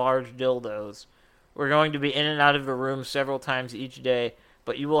large dildos. We're going to be in and out of the room several times each day,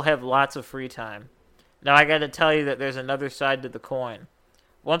 but you will have lots of free time. Now I gotta tell you that there's another side to the coin.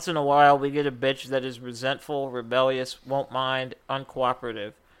 Once in a while, we get a bitch that is resentful, rebellious, won't mind,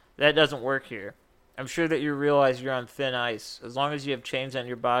 uncooperative. That doesn't work here. I'm sure that you realize you're on thin ice. As long as you have chains on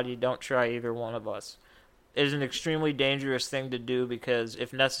your body, don't try either one of us. It is an extremely dangerous thing to do because,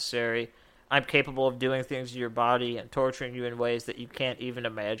 if necessary, I'm capable of doing things to your body and torturing you in ways that you can't even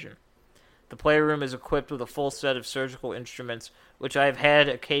imagine. The playroom is equipped with a full set of surgical instruments, which I have had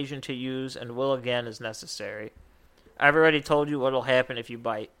occasion to use and will again as necessary. I've already told you what will happen if you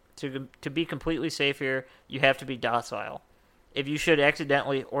bite. To be completely safe here, you have to be docile. If you should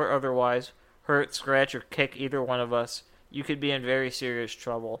accidentally, or otherwise, hurt, scratch, or kick either one of us, you could be in very serious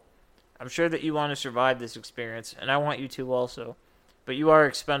trouble. I'm sure that you want to survive this experience, and I want you to also. But you are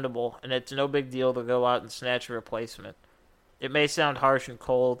expendable, and it's no big deal to go out and snatch a replacement. It may sound harsh and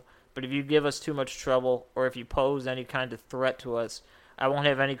cold, but if you give us too much trouble, or if you pose any kind of threat to us, I won't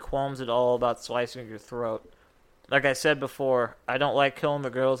have any qualms at all about slicing your throat. Like I said before, I don't like killing the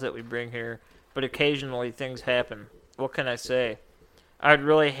girls that we bring here, but occasionally things happen. What can I say? I'd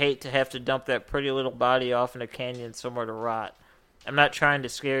really hate to have to dump that pretty little body off in a canyon somewhere to rot. I'm not trying to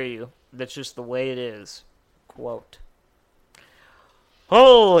scare you. That's just the way it is. Quote.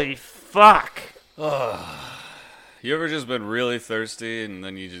 Holy fuck! You ever just been really thirsty and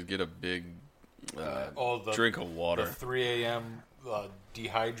then you just get a big drink of water? The 3 a.m.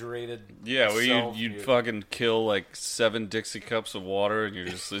 dehydrated. Yeah, where self, you'd fucking kill like 7 Dixie cups of water and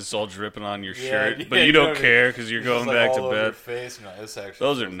it's all dripping on your shirt, but you don't care because you're going just, back all to over your bed. face. No, this actually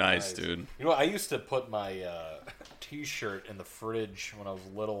Those are feels nice, dude. You know, I used to put my T-shirt in the fridge when I was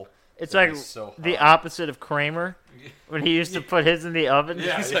little. It's It like was so the hot. opposite of Kramer when he used to put his in the oven.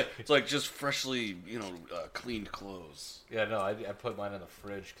 Yeah. It's like just freshly, cleaned clothes. Yeah, no, I put mine in the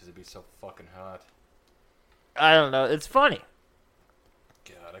fridge because it'd be so fucking hot. I don't know. It's funny.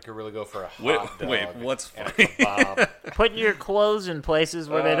 God, I could really go for a Wait, hot dog. what's and a funny? kebab. Putting your clothes in places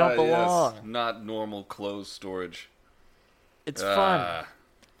where they don't belong. Yes. Not normal clothes storage. It's fun. Ah.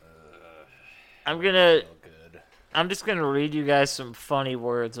 Good. I'm just gonna read you guys some funny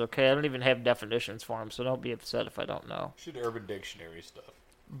words, okay? I don't even have definitions for them, so don't be upset if I don't know. Should Urban Dictionary stuff.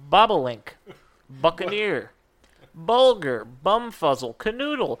 Bobolink, buccaneer, bulgur, bumfuzzle,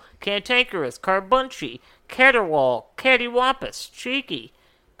 canoodle, cantankerous, carbunchi, caterwaul, cattywampus, cheeky,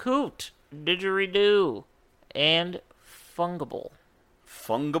 coot, didgeridoo, and fungible.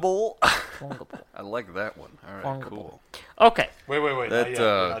 Fungible? Fungible. I like that one. All right, Fungible. cool. Okay. Wait. That, Not yet.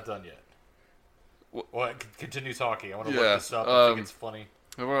 We're not done yet. Well, continue talking. I want to look this up. I think it's funny.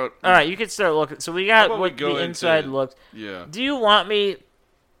 How about... All right, you can start looking. So we How got about what we go the inside into- looks. Yeah. Do you want me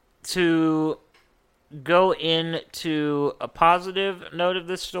to go into a positive note of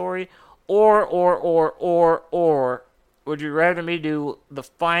this story, or would you rather me do the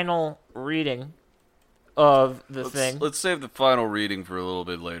final reading of the thing? Let's save the final reading for a little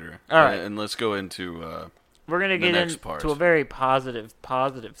bit later. All right. And let's go into... We're gonna the get next into part. a very positive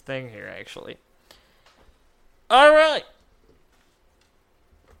thing here, actually. All right.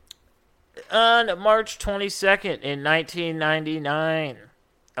 On March 22nd in 1999,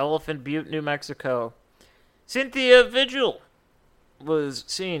 Elephant Butte, New Mexico, Cynthia Vigil was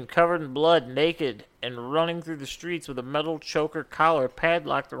seen covered in blood, naked, and running through the streets with a metal choker collar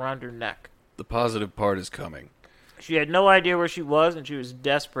padlocked around her neck. the positive part is coming. She had no idea where she was, and she was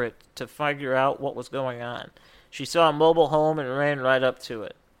desperate to figure out what was going on. She saw a mobile home and ran right up to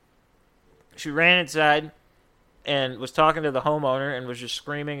it. She ran inside and was talking to the homeowner and was just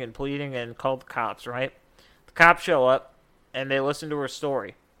screaming and pleading and called the cops, right? The cops show up, and they listen to her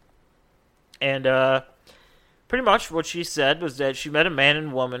story. And pretty much what she said was that she met a man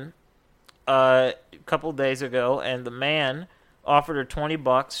and woman a couple days ago, and the man offered her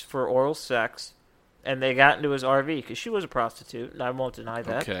 $20 for oral sex, and they got into his RV because she was a prostitute, and I won't deny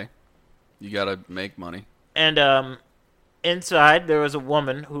that. Okay. You gotta make money. And inside there was a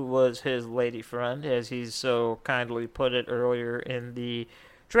woman who was his lady friend, as he's so kindly put it earlier in the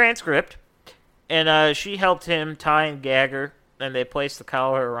transcript. And she helped him tie and gag her, and they placed the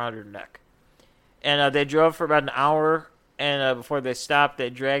collar around her neck. And they drove for about an hour, and before they stopped,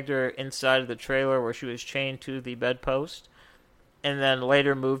 they dragged her inside of the trailer where she was chained to the bedpost, and then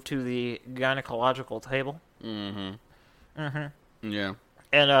later moved to the gynecological table. Yeah.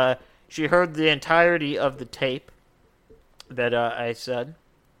 And she heard the entirety of the tape that I said.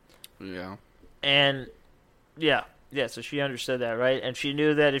 Yeah. And, yeah, so she understood that, right? And she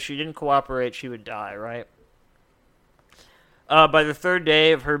knew that if she didn't cooperate, she would die, right? By the third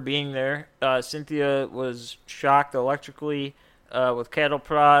day of her being there, Cynthia was shocked electrically with cattle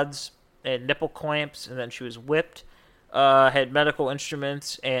prods and nipple clamps, and then she was whipped, had medical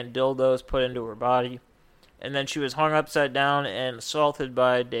instruments and dildos put into her body, and then she was hung upside down and assaulted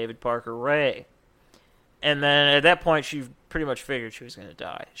by David Parker Ray. And then at that point, she pretty much figured she was going to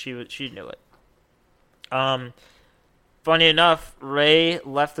die. She knew it. Funny enough, Ray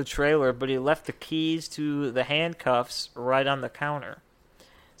left the trailer, but he left the keys to the handcuffs right on the counter.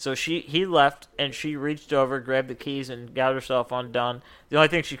 So he left, and she reached over, grabbed the keys, and got herself undone. The only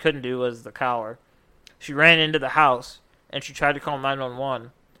thing she couldn't do was the collar. She ran into the house, and she tried to call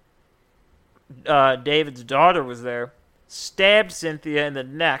 911. David's daughter was there, stabbed Cynthia in the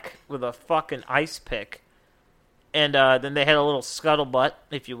neck with a fucking ice pick. And then they had a little scuttlebutt,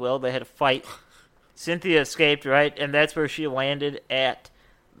 if you will. They had a fight. Cynthia escaped, right? And that's where she landed at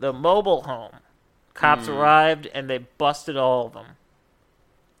the mobile home. Cops arrived, and they busted all of them.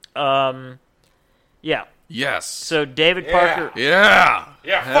 Yeah. Yes. So David Parker... Yeah.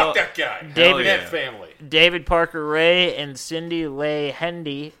 Yeah, Hell- fuck that guy. David- that family. David Parker Ray and Cindy Lay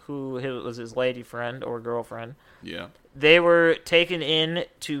Hendy, who was his lady friend or girlfriend, Yeah. they were taken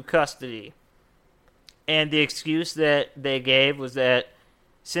into custody. And the excuse that they gave was that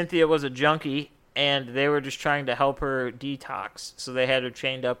Cynthia was a junkie, and they were just trying to help her detox. So they had her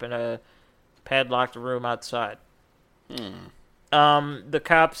chained up in a padlocked room outside. The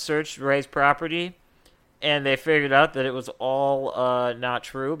cops searched Ray's property, And they figured out that it was all not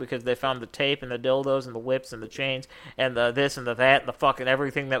true because they found the tape and the dildos and the whips and the chains and the this and the that and the fucking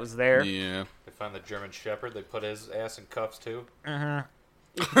everything that was there. Yeah. They found the German Shepherd. They put his ass in cuffs, too.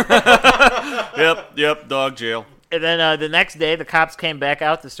 Yep, dog jail. And then the next day, the cops came back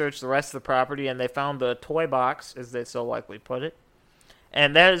out to search the rest of the property, and they found the toy box, as they so likely put it.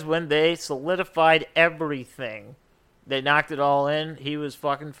 And that is when they solidified everything. They knocked it all in. He was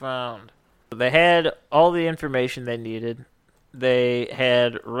fucking found. They had all the information they needed. They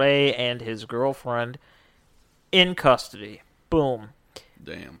had Ray and his girlfriend in custody. Boom.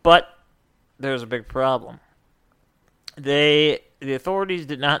 Damn. But there's a big problem. The authorities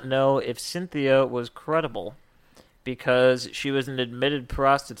did not know if Cynthia was credible because she was an admitted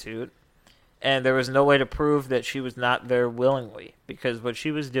prostitute, and there was no way to prove that she was not there willingly because what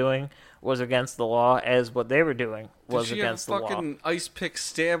she was doing was against the law, as what they were doing was against the law. Did she have a fucking ice pick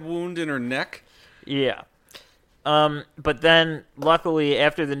stab wound in her neck? Yeah. But then, luckily,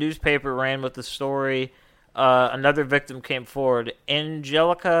 after the newspaper ran with the story, another victim came forward.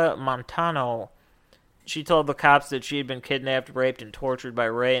 Angelica Montano. She told the cops that she had been kidnapped, raped, and tortured by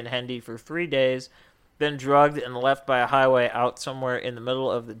Ray and Hendy for 3 days, then drugged and left by a highway out somewhere in the middle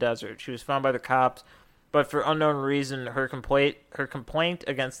of the desert. She was found by the cops, but for unknown reason, her complaint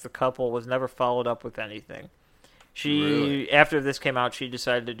against the couple was never followed up with anything. After this came out, she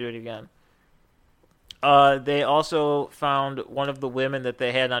decided to do it again. They also found one of the women that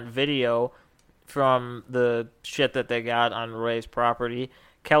they had on video from the shit that they got on Ray's property,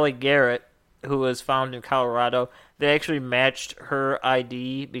 Kelly Garrett, who was found in Colorado. They actually matched her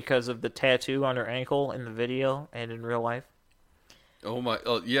ID because of the tattoo on her ankle in the video and in real life. Oh my!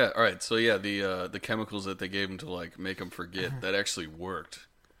 Oh yeah. All right. So yeah, the chemicals that they gave him to like make him forget that actually worked.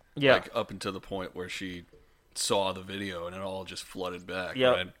 Yeah. Like up until the point where she saw the video and it all just flooded back.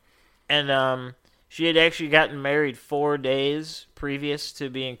 Yep. Right? And she had actually gotten married 4 days previous to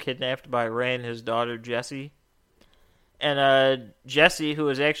being kidnapped by Ray and his daughter Jessie. And Jessie, who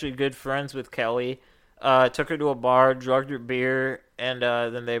was actually good friends with Kelly, took her to a bar, drugged her beer, and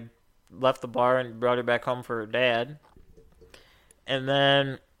then they left the bar and brought her back home for her dad. And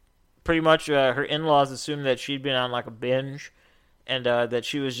then pretty much her in-laws assumed that she'd been on like a binge and that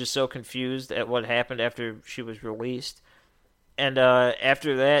she was just so confused at what happened after she was released. And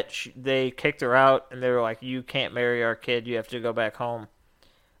after that, they kicked her out, and they were like, you can't marry our kid, you have to go back home.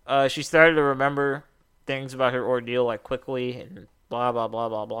 She started to remember things about her ordeal like quickly and blah, blah, blah,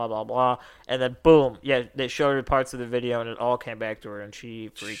 blah, blah, blah, blah. And then boom, yeah, they showed her parts of the video, and it all came back to her, and she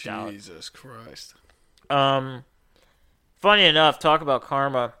freaked out. Jesus Christ. Funny enough, talk about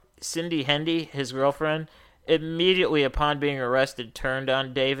karma. Cindy Hendy, his girlfriend, immediately upon being arrested, turned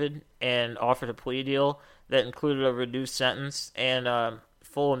on David and offered a plea deal that included a reduced sentence and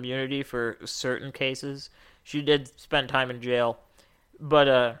full immunity for certain cases. She did spend time in jail,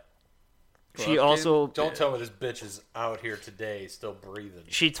 but she also... Don't tell me this bitch is out here today still breathing.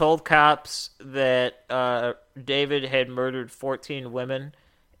 She told cops that David had murdered 14 women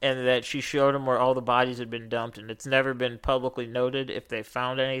and that she showed him where all the bodies had been dumped, and it's never been publicly noted if they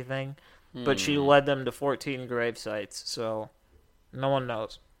found anything, but she led them to 14 grave sites, so no one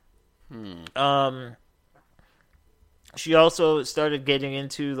knows. She also started getting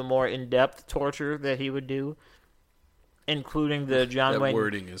into the more in-depth torture that he would do, including the John Wayne... That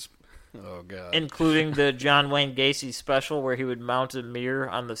wording is... Oh, God. Including the John Wayne Gacy special where he would mount a mirror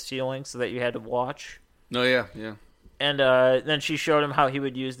on the ceiling so that you had to watch. No, yeah, yeah. And then she showed him how he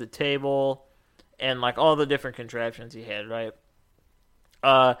would use the table and like all the different contraptions he had, right?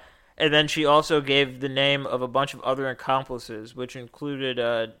 And then she also gave the name of a bunch of other accomplices, which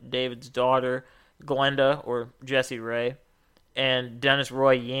included David's daughter, Glenda, or Jessie Ray, and Dennis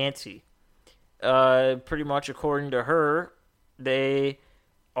Roy Yancey. Pretty much according to her, they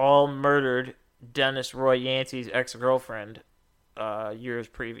all murdered Dennis Roy Yancey's ex-girlfriend years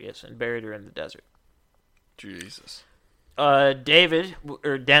previous and buried her in the desert. Jesus. Dennis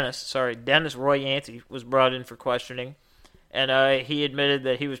Roy Yancey was brought in for questioning, and he admitted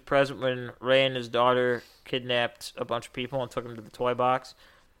that he was present when Ray and his daughter kidnapped a bunch of people and took them to the toy box.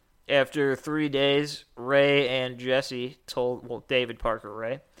 After 3 days, Ray and Jessie David Parker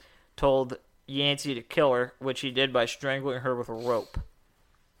Ray, told Yancey to kill her, which he did by strangling her with a rope.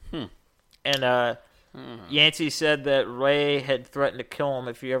 And Yancey said that Ray had threatened to kill him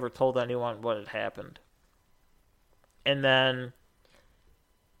if he ever told anyone what had happened. And then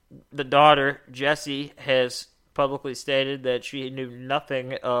the daughter, Jessie, has publicly stated that she knew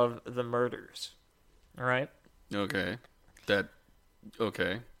nothing of the murders. All right? Okay.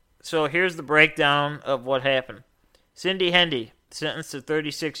 Okay. So here's the breakdown of what happened. Cindy Hendy, sentenced to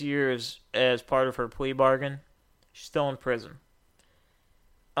 36 years as part of her plea bargain. She's still in prison.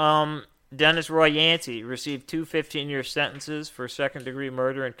 Dennis Roy Yancey received 2 15-year sentences for second-degree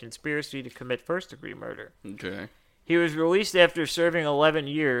murder and conspiracy to commit first-degree murder. Okay. He was released after serving 11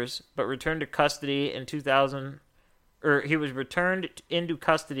 years, but returned to custody in 2000. He was returned into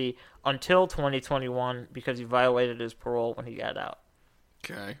custody until 2021 because he violated his parole when he got out.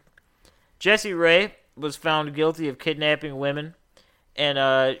 Okay. Jessie Ray was found guilty of kidnapping women,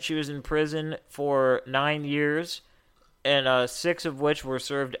 and she was in prison for 9 years, and 6 of which were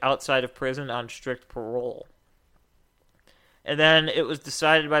served outside of prison on strict parole. And then it was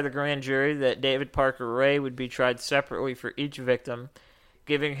decided by the grand jury that David Parker Ray would be tried separately for each victim,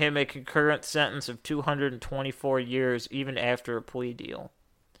 giving him a concurrent sentence of 224 years even after a plea deal.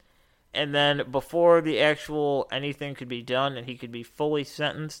 And then before the actual anything could be done and he could be fully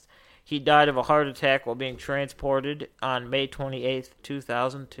sentenced, he died of a heart attack while being transported on May 28th,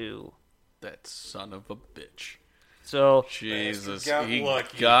 2002. That son of a bitch. So, Jesus, got he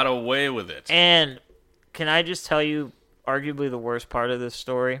lucky. got away with it. and can I just tell you arguably the worst part of this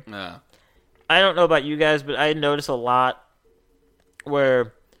story? Yeah. I don't know about you guys, but I notice a lot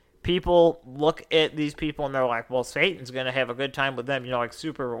where people look at these people and they're like, well, Satan's going to have a good time with them, like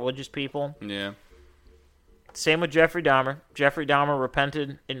super religious people. Yeah. Same with Jeffrey Dahmer. Jeffrey Dahmer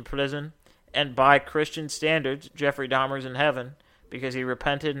repented in prison, and by Christian standards, Jeffrey Dahmer's in heaven because he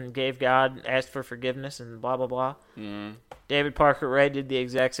repented and gave God and asked for forgiveness and blah, blah, blah. David Parker Ray did the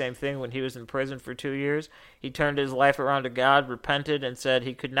exact same thing when he was in prison for 2 years. He turned his life around to God, repented, and said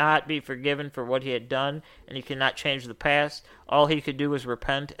he could not be forgiven for what he had done, and he could not change the past. All he could do was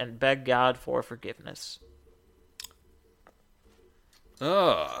repent and beg God for forgiveness.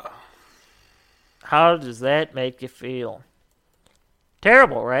 How does that make you feel?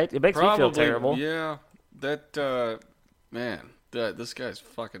 Terrible, right? It makes me feel terrible. Yeah. That, man, this guy's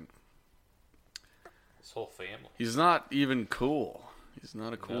fucking... His whole family. He's not even cool. He's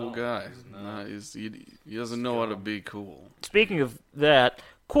not a cool guy. he's not. He doesn't know how to be cool. Speaking of that,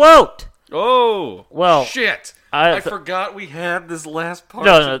 quote! Oh! Well, shit! I I forgot we had this last part.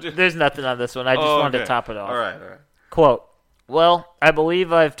 No, there's nothing on this one. I just wanted to okay. top it off. All right. Quote, well, I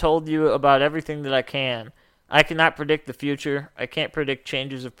believe I've told you about everything that I can. I cannot predict the future. I can't predict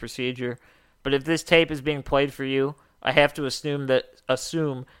changes of procedure. But if this tape is being played for you, I have to assume that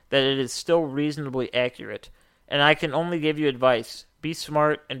it is still reasonably accurate. And I can only give you advice. Be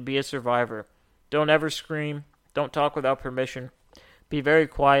smart and be a survivor. Don't ever scream. Don't talk without permission. Be very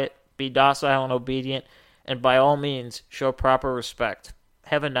quiet. Be docile and obedient. And by all means, show proper respect.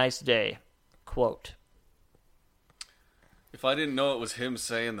 Have a nice day. Quote. If I didn't know it was him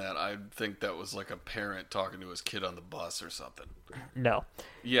saying that, I'd think that was like a parent talking to his kid on the bus or something. No.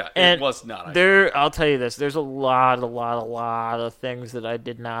 Yeah, And it was not. I'll tell you this. There's a lot of things that I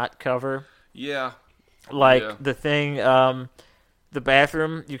did not cover. Yeah. Like Yeah. the thing, the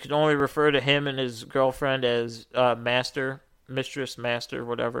bathroom, you can only refer to him and his girlfriend as mistress, master,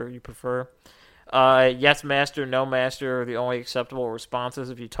 whatever you prefer. Yes, master, no, master are the only acceptable responses.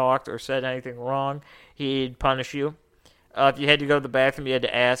 If you talked or said anything wrong, he'd punish you. If you had to go to the bathroom, you had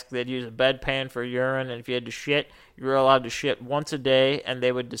to ask. They'd use a bedpan for urine, and if you had to shit, you were allowed to shit once a day, and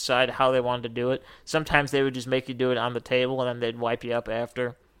they would decide how they wanted to do it. Sometimes they would just make you do it on the table, and then they'd wipe you up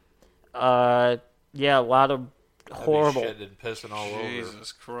after. Yeah, a lot of horrible, Shit and pissing all over.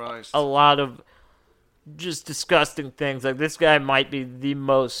 Jesus Christ. a lot of just disgusting things. Like, this guy might be the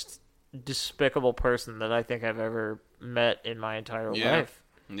most despicable person that I think I've ever met in my entire life.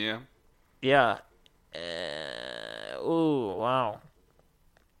 Yeah. Yeah. Ooh, wow.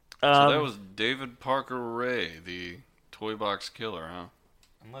 So that was David Parker Ray, the toy box killer, huh?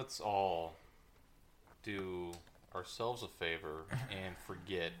 And let's all do ourselves a favor and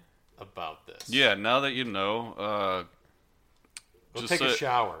forget about this. Yeah, now that you know, Go just take a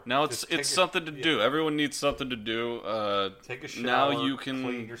shower. Now Just it's something to do. Everyone needs something to do. Take a shower. Now you can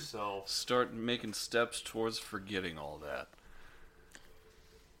clean yourself. start making steps towards forgetting all that.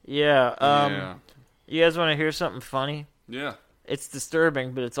 Yeah. Yeah. You guys want to hear something funny? Yeah. It's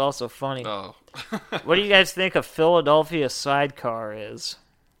disturbing, but it's also funny. Oh. What do you guys think a Philadelphia sidecar is?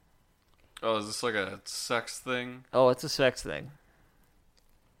 Oh, is this like a sex thing? Oh, it's a sex thing.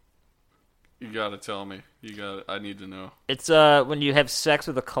 You gotta tell me. I need to know. It's when you have sex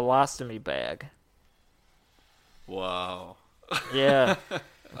with a colostomy bag. Wow. Yeah.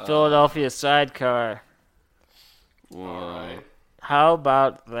 Philadelphia sidecar. Wow. How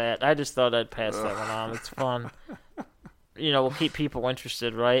about that? I just thought I'd pass that one on. It's fun. We'll keep people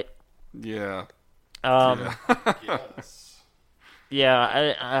interested, right? Yeah. Yes.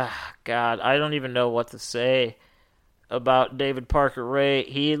 Yeah, God, I don't even know what to say. about David Parker Ray.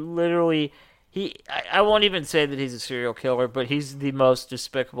 He literally, I won't even say that he's a serial killer, but he's the most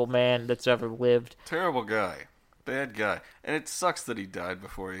despicable man that's ever lived. Terrible guy. Bad guy. And it sucks that he died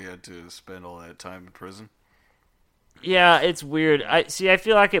before he had to spend all that time in prison. Yeah, it's weird. I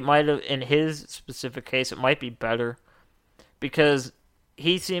feel like it might have, in his specific case, it might be better because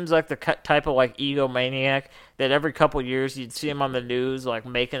he seems like the type of like egomaniac that every couple years you'd see him on the news like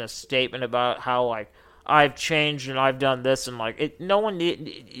making a statement about how like I've changed and I've done this and like it. No one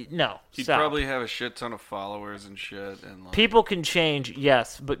no. He'd stop. probably have a shit ton of followers and shit. And like, People can change,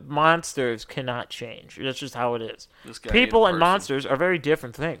 yes, but monsters cannot change. That's just how it is. This guy People ain't a and person. monsters are very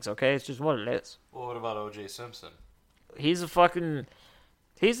different things. Okay, it's just what it is. Well, what about O.J. Simpson? He's a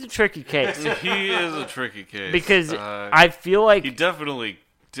tricky case. he is a tricky case Because I feel like he definitely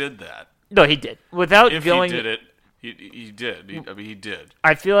did that. no, he did without If going. he did it, he did. He did.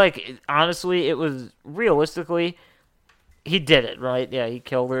 I feel like honestly, it was realistically, he did it right. Yeah, he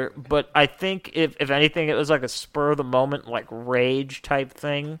killed her. But I think if anything, it was like a spur of the moment, like rage type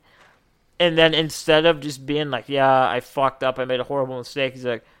thing. And then instead of just being like, "Yeah, I fucked up. I made a horrible mistake," he's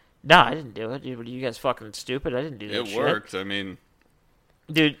like, "Nah, I didn't do it. Dude, you guys fucking stupid. I didn't do that It shit." worked. I mean,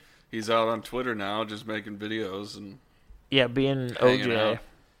 Dude. he's out on Twitter now, just making videos and Yeah, being hanging OJ. out.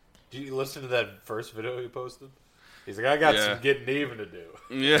 Did you listen to that first video he posted? He's like, I got Yeah. some getting even to do.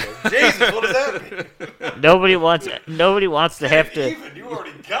 Yeah. Jesus, what does that mean? Nobody wants to have to. Even? You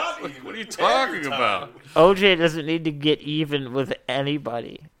already got even. What are you talking about? OJ doesn't need to get even with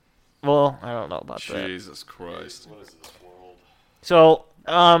anybody. Well, I don't know about that. Jesus Christ. What is this world? So,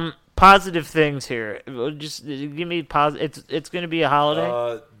 positive things here. Just give me positive. It's going to be a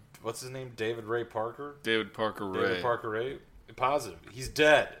holiday. What's his name? David Ray Parker? David Parker Ray. David Parker Ray? Positive. He's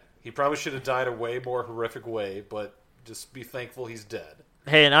dead. He probably should have died a way more horrific way, but just be thankful he's dead.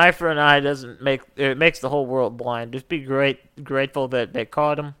 Hey, an eye for an eye doesn't make it makes the whole world blind. Just be grateful that they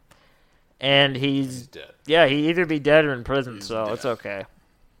caught him, and He's dead. yeah, he either be dead or in prison, so dead. it's okay.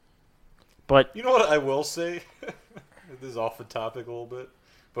 But You know what I will say? This is off the topic a little bit,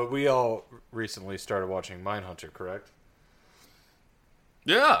 but we all recently started watching Mindhunter, correct?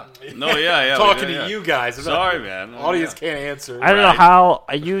 Yeah. No, yeah. Talking yeah. to you guys. I'm Sorry, not- man. Audience Yeah. can't answer. I don't know Right. how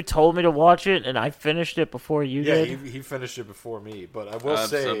you told me to watch it, and I finished it before you Yeah, did. he finished it before me, but I will I'm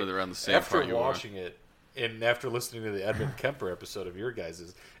say, somewhere around the same after part you are. watching it, and after listening to the Edmund Kemper episode of your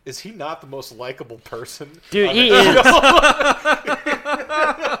guys', is he not the most likable person? Dude, on he the is. show?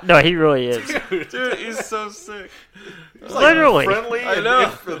 No, he really is. Dude, he's so sick. He's, like, Literally. friendly. I and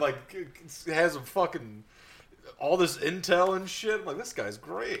know. like has a fucking all this intel and shit. I'm like, this guy's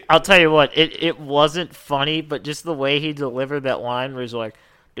great. I'll tell you what, it wasn't funny, but just the way he delivered that line where he's like,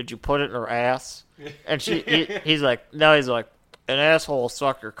 "Did you put it in her ass?" And he's like, "No," he's like, "An asshole will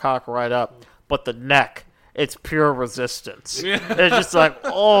suck your cock right up, but the neck, it's pure resistance." It's just like,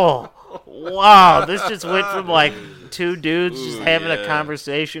 oh, wow, this just went from like two dudes just Ooh, having a yeah.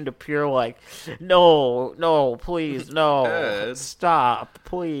 conversation to pure like, no, please, no, Ed. stop,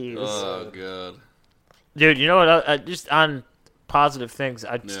 please. Oh, God. Dude, you know what? I just on positive things,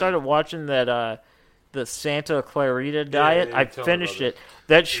 I started watching that the Santa Clarita Diet. you I told me finished about it.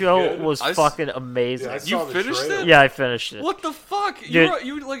 That show good? was I s- fucking amazing. Yeah, I Yeah, saw the finished trailer. it? I finished it. What the fuck? Dude.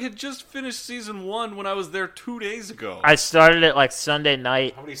 You like had just finished season 1 when I was there 2 days ago. I started it like Sunday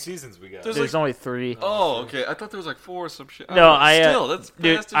night. How many seasons we got? There's There's like- only 3. Oh, okay. I thought there was like 4 or some shit. No, I still that's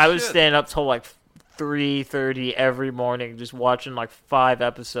dude, fast as I was shit. staying up till like 3:30 every morning, just watching like 5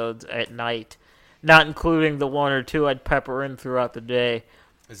 episodes at night, not including the 1 or 2 I'd pepper in throughout the day.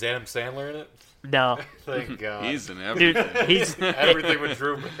 Is Adam Sandler in it? No, Thank God. He's in dude, everything. he's Everything with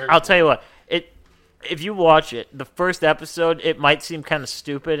Drew Barrymore. I'll tell you what, if you watch it, the first episode, it might seem kind of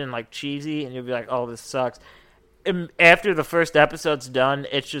stupid and like cheesy, and you'll be like, "Oh, this sucks." After the first episode's done,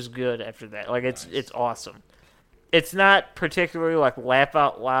 it's just good. After that, like it's awesome. It's not particularly like laugh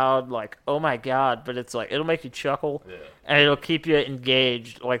out loud, like "Oh my god," but it's like it'll make you chuckle, Yeah. and it'll keep you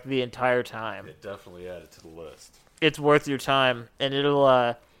engaged like the entire time. It definitely added to the list. It's worth your time, and it'll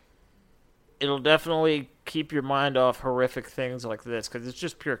definitely keep your mind off horrific things like this because it's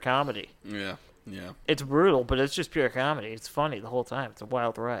just pure comedy. Yeah. It's brutal, but it's just pure comedy. It's funny the whole time. It's a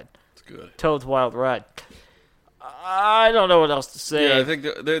wild ride. It's good. Toad's Wild Ride. I don't know what else to say. Yeah, I think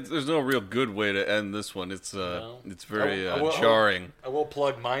there's no real good way to end this one. It's it's very I will- jarring. I will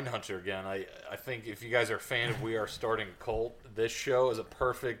plug Mindhunter again. I think if you guys are a fan of We Are Starting a Cult, this show is a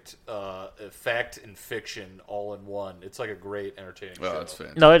perfect fact and fiction all in one. It's like a great entertaining show. Oh, it's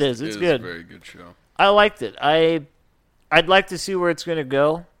fantastic. No, it is. It's It good. Is a very good show. I liked it. I'd like to see where it's going to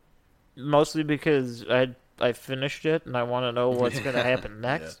go, mostly because I finished it and I want to know what's going to happen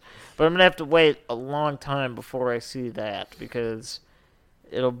next. But I'm going to have to wait a long time before I see that because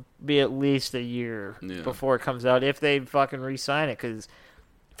it'll be at least a year before it comes out if they fucking re-sign it. Because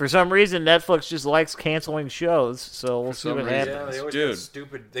for some reason, Netflix just likes canceling shows, so we'll see what happens. Yeah, they always got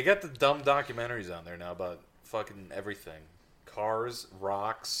stupid. They got the dumb documentaries on there now about fucking everything: cars,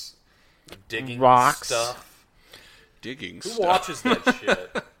 rocks, digging stuff. Digging Who stuff. watches that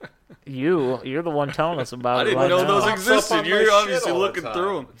shit? You're the one telling us about I it. didn't right know now. those Pops existed. up on my You're shit obviously all the looking time.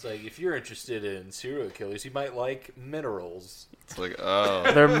 through them. It's like if you're interested in serial killers, you might like minerals. It's like,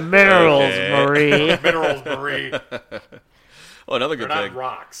 oh. They're minerals, Okay. Marie. Minerals, Marie. Oh, another good They're thing. not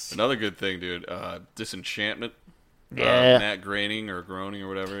rocks. Another good thing, dude. Disenchantment. Yeah. Matt Groening or Groening or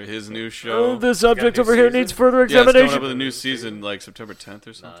whatever. His new show. The subject new over here season? needs further Yeah, it's examination. coming up with a new season like September 10th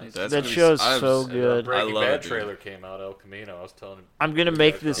or something. Nice. That's That gonna be- show's I was- so good. Breaking love Bad it, dude. trailer came out, El Camino. I was telling him. I'm gonna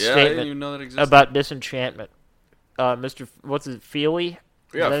make this Yeah, I didn't statement even know that existed. about Disenchantment. Mr. What's it? Feely? Is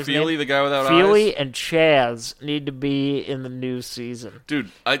that Yeah, his Feely, name? the guy without Feely eyes. and Chaz need to be in the new season. Dude,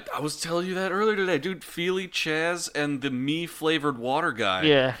 I was telling you that earlier today. Dude, Feely, Chaz, and the me-flavored water guy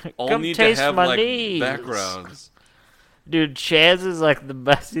Yeah, all come need to taste have, my like, knees. backgrounds. Dude, Chaz is like the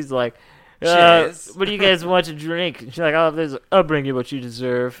best. He's like, Chaz. what do you guys want to drink? And she's like, I'll bring you what you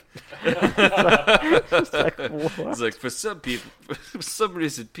deserve. It's like, what? It's like, for some people, for some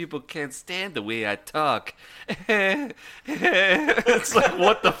reason, people can't stand the way I talk. It's like,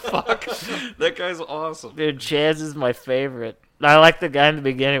 what the fuck? That guy's awesome. Dude, Chaz is my favorite. I like the guy in the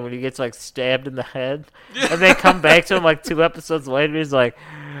beginning when he gets like stabbed in the head, and they come back to him like 2 episodes later. He's like,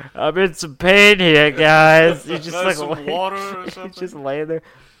 "I'm in some pain here, guys." He's just like some water or he's something? just laying there.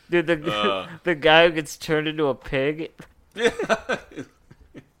 Dude, the guy who gets turned into a pig.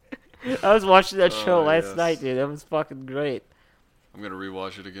 I was watching that show last yes. night, dude. That was fucking great. I'm going to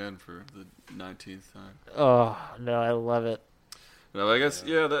rewatch it again for the 19th time. Oh no, I love it. No, I guess,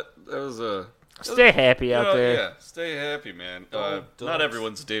 yeah, that was a... Stay happy out there. Yeah, stay happy, man. Don't- not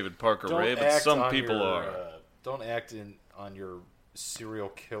everyone's David Parker Don't Ray, but act some on people your, are. Don't act on your serial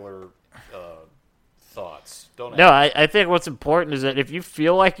killer thoughts. Don't No, act. I think what's important is that if you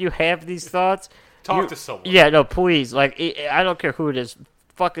feel like you have these thoughts, Talk to someone. Yeah, no, please. Like, I don't care who it is.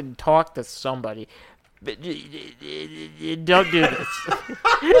 Fucking talk to somebody. But don't do this.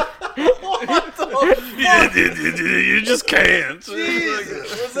 You just can't.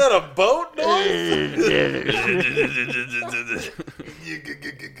 Jesus, was that a boat noise?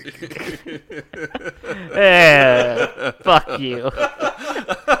 Fuck you.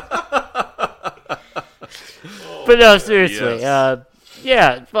 But no, seriously. Yes.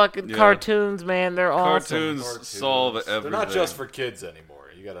 Yeah, fucking Yeah. cartoons, man. They're awesome. Cartoons solve everything. They're not just for kids anymore.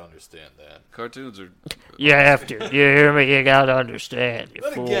 You got to understand that. Cartoons are... You have to. You hear me? You gotta understand. You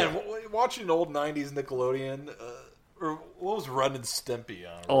Then fool. again, watching old '90s Nickelodeon, or what was Ren and Stimpy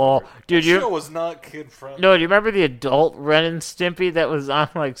on? Oh, dude, that you show was not kid friendly. no, do you remember the adult Ren and Stimpy that was on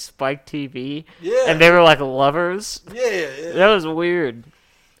like Spike TV? Yeah. And they were like lovers. Yeah. That was weird.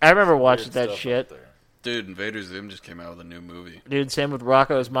 I remember watching Weird that stuff shit. up there. Dude, Invader Zim just came out with a new movie. Dude, same with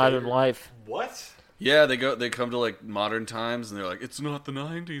Rocco's Modern Life. What? Yeah, they come to like modern times and they're like, it's not the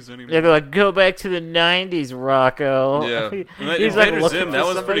 90s anymore. Yeah, they're like, go back to the 90s, Rocco. Yeah. He's like Invader looking Zim, for that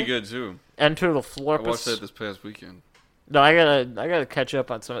was somebody. pretty good too. Enter the I Florpus. watched that this past weekend. No, I gotta catch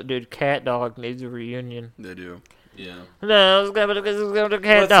up on some. Dude, Cat Dog needs a reunion. They do. Yeah. No, it's going to Cat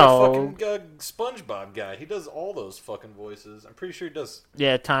That's the Dog. fucking SpongeBob guy. He does all those fucking voices. I'm pretty sure he does.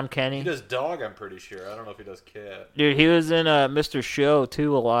 Yeah, Tom He Kenny. does dog. I'm pretty sure. I don't know if he does cat. Dude, he was in Mr. Show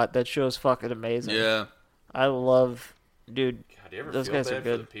too a lot. That show's fucking amazing. Yeah. I love, dude. God, do you ever Those feel guys are bad for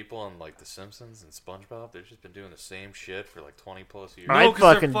good. the people on like The Simpsons and SpongeBob? They've just been doing the same shit for like 20 plus years. I No, 'cause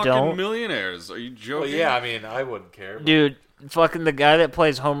fucking they're fucking don't. millionaires. Are you joking? Well, yeah, I mean, I wouldn't care. But, Dude, fucking the guy that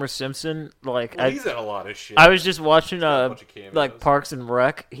plays Homer Simpson, like well, he's in a lot of shit. I was just watching got a bunch of cameos. like Parks and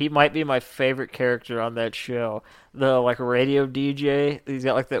Rec. He might be my favorite character on that show. The like radio DJ. He's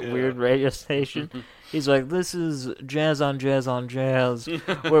got like that weird radio station. He's like, this is Jazz on Jazz on Jazz,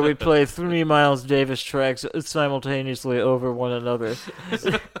 where we play 3 Miles Davis tracks simultaneously over one another.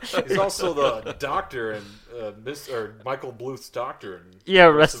 He's also the doctor and Michael Bluth's doctor. In Yeah,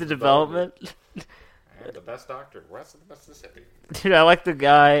 Arrested Development. And the best doctor west of the Mississippi. Dude, I like the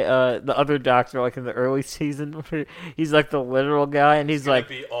guy, the other doctor, like in the early season. Where he's like the literal guy, and he's like,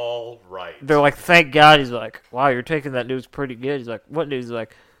 Be all right. they're like, thank God. He's like, wow, you're taking that news pretty good. He's like, what news? He's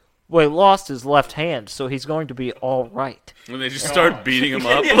like, well, he lost his left hand, so he's going to be all right. When they just start beating him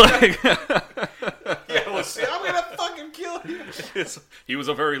up. Like, Yeah, well, see, I'm gonna fucking kill you. he was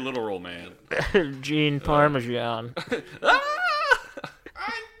a very literal man. Gene Parmesan. I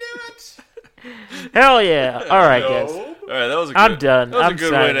knew it. Hell yeah! All right, guys. All right, that was a I'm good, done. That was I'm a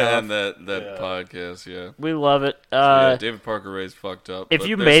good way to signing end that podcast. Yeah. We love it. Yeah, David Parker Ray's fucked up. If but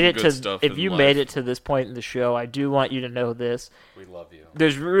you there's made some it good to stuff if in you life. made it to this point in the show, I do want you to know this. We love you.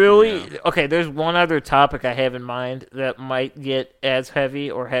 There's really okay. There's one other topic I have in mind that might get as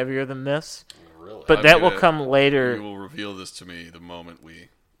heavy or heavier than this, Really? but I'm that will gonna- come later. You will reveal this to me the moment we.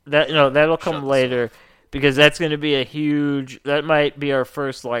 That'll come Shut this later because that's going to be a huge. That might be our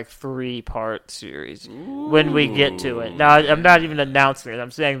first 3-part series when we get to it. Now I'm not even announcing it. I'm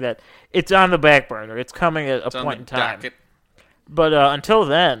saying that it's on the back burner. It's coming at It's a on point in the time. docket. But until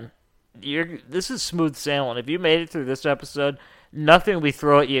then, this is smooth sailing. If you made it through this episode, nothing we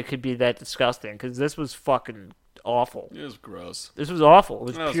throw at you could be that disgusting because this was fucking awful. It was gross. This was awful. It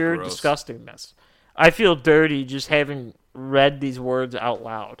was That was pure gross. disgustingness. I feel dirty just having read these words out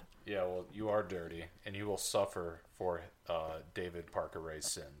loud. Yeah, well, you are dirty, and you will suffer for David Parker Ray's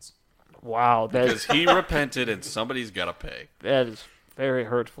sins. Wow, Because he repented and somebody's got to pay. that is very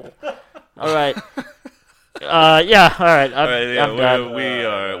hurtful. All right. Yeah, all right. All right, yeah, I'm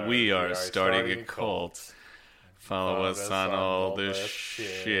done. we are starting a cult. Follow us on all this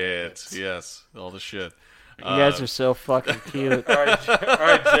shit. shit. Yes, all the shit. You guys are so fucking cute. All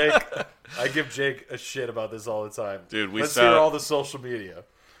right, Jake. I give Jake a shit about this all the time. Dude, let's hear all the social media.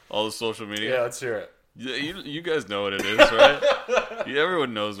 all the social media. Yeah, let's hear it. Yeah, you guys know what it is, right? Yeah,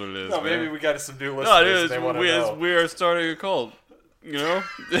 everyone knows what it is. No, man. maybe we got some new listeners. No, and they dude, want to know. we are starting a cult. You know,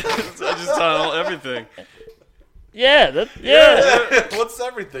 I just on everything. Yeah. What's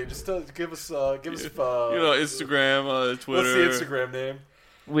everything? Just give us. Instagram, Twitter. What's the Instagram name?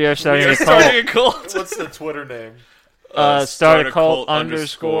 We are starting We are a cult. starting a cult. What's the Twitter name? Start a cult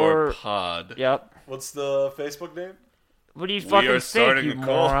underscore. pod. Yep. What's the Facebook name? What do you We fucking are think, starting you a cult.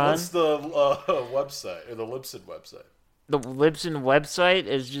 moron? What's the website or the Libsyn website? The Libsyn website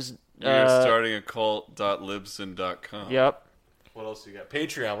is just. We are starting a cult.libsyn.com. Yep. What else you got?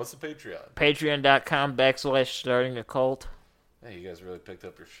 Patreon. What's the Patreon? Patreon.com/starting a cult. Hey, you guys really picked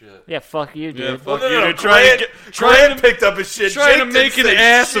up your shit. Yeah, fuck you, dude. Yeah, fuck No, you. no, They're trying Grant picked up his shit. trying Jake to make didn't an say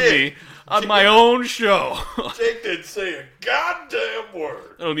ass of shit. me on my own show. Jake didn't say a goddamn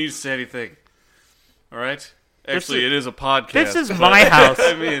word. I don't need to say anything. All right. Actually, is- it is a podcast. This is but- my house.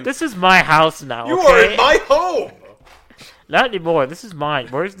 I mean, This is my house now. You okay? are in my home. Not anymore. This is mine.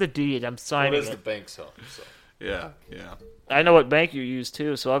 Where's the deed? I'm What signing is the it. bank's home? So. yeah. I know what bank you use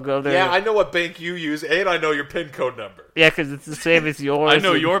too, so I'll go there. Yeah, I know what bank you use, and I know your PIN code number. Yeah, because it's the same as yours. I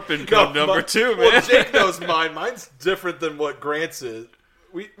know and- your PIN code number my- too, man. Well, Jake knows mine. Mine's different than what Grant's is.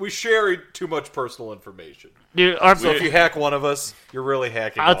 We share too much personal information. Dude, So if you hack one of us, you're really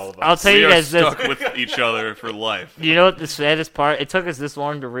hacking all of us. I'll tell we you are guys this. stuck with each other for life. You know what the saddest part? It took us this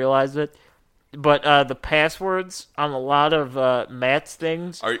long to realize it, but the passwords on a lot of Matt's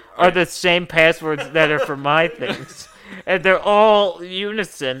things are the same passwords that are for my things, and they're all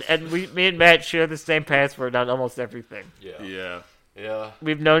unison. And me and Matt share the same password on almost everything. Yeah. Yeah.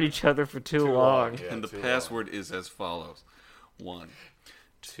 We've known each other for too long. Yeah, And the too password is as follows: 1,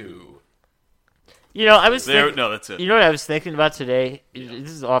 2. You know, I was There. thinking, No, that's it. you know what I was thinking about today? This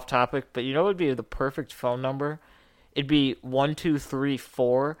is off topic, but you know what would be the perfect phone number? It'd be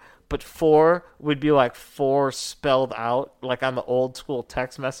 1234, but 4 would be like 4 spelled out, like on the old school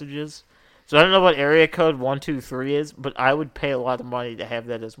text messages. So I don't know what area code 123 is, but I would pay a lot of money to have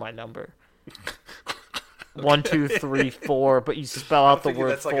that as my number. 1234, but you spell out the thinking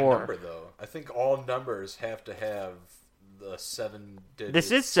word that's like 4. a number, though. I think all numbers have to have the 7 digits.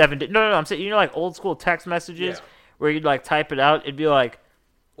 This is 7. No, I'm saying, you know, like old school text messages Yeah. where you'd like type it out. It'd be like,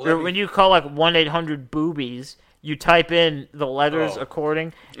 Well, or that'd be- when you call like 1-800-boobies, you type in the letters Oh.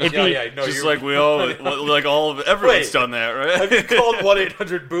 according. It'd Yeah, be, yeah, no, Just you're- like we all, like all of everyone's Wait. done that, right? Have you called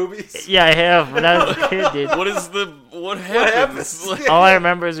 1-800-boobies? Yeah, I have when I was a kid, dude. What happens? happens? All I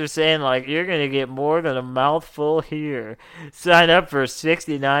remember is they're saying like, "You're gonna get more than a mouthful here. Sign up for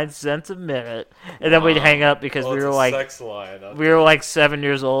 69 cents a minute," and then we'd hang up because Well, we it's were a like, sex line. we were like 7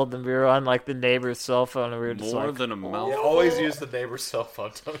 years old, and we were on like the neighbor's cell phone, and we were just More like, than a mouth. Yeah, always use the neighbor's cell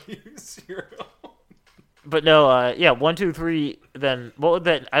phone. Don't use your own. but no, yeah, 123. Then what would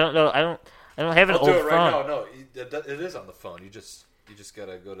that? I don't know. I don't have an I'll old do it right phone. now. No, it is on the phone. You just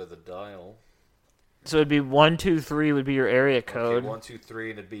gotta go to the dial. So it'd be 123 would be your area code. Okay, 1, 2, 3,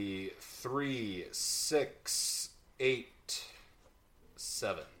 and it'd be 3, 6, 8,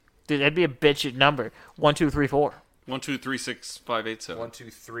 7. Dude, that'd be a bitch number. 1, 2, 3, 4. 1, 2, 3, 6, 5, 8, 7. 1,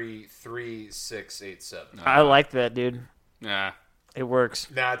 2, 3, 3, 6, 8, 7. I like that, dude. Nah, It works.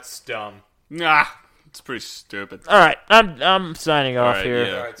 That's dumb. it's pretty stupid. All right, I'm signing All off right, here.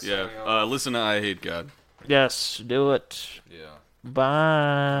 yeah, All right, yeah. signing off. Listen to I Hate God. Yes, do it. Yeah.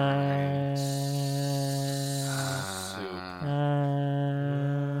 Bye.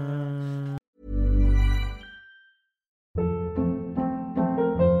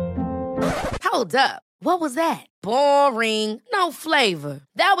 Hold up. What was that? Boring. No flavor.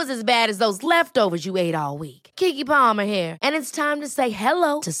 That was as bad as those leftovers you ate all week. Keke Palmer here, and it's time to say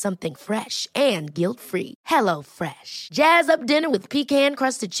hello to something fresh and guilt-free. Hello Fresh. Jazz up dinner with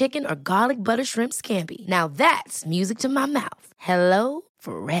pecan-crusted chicken or garlic butter shrimp scampi. Now that's music to my mouth. Hello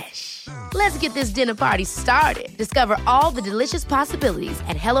Fresh. Let's get this dinner party started. Discover all the delicious possibilities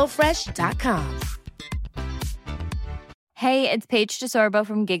at hellofresh.com. Hey, it's Paige DeSorbo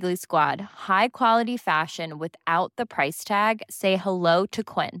from Giggly Squad. High quality fashion without the price tag. Say hello to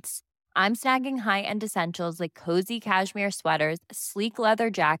Quince. I'm snagging high-end essentials like cozy cashmere sweaters, sleek leather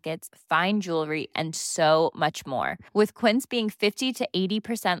jackets, fine jewelry, and so much more. With Quince being 50 to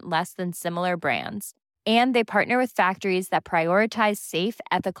 80% less than similar brands. And they partner with factories that prioritize safe,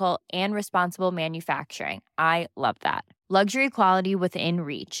 ethical, and responsible manufacturing. I love that. Luxury quality within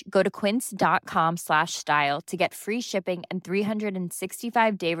reach. Go to quince.com/style to get free shipping and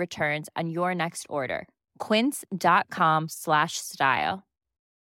 365-day returns on your next order. Quince.com/style.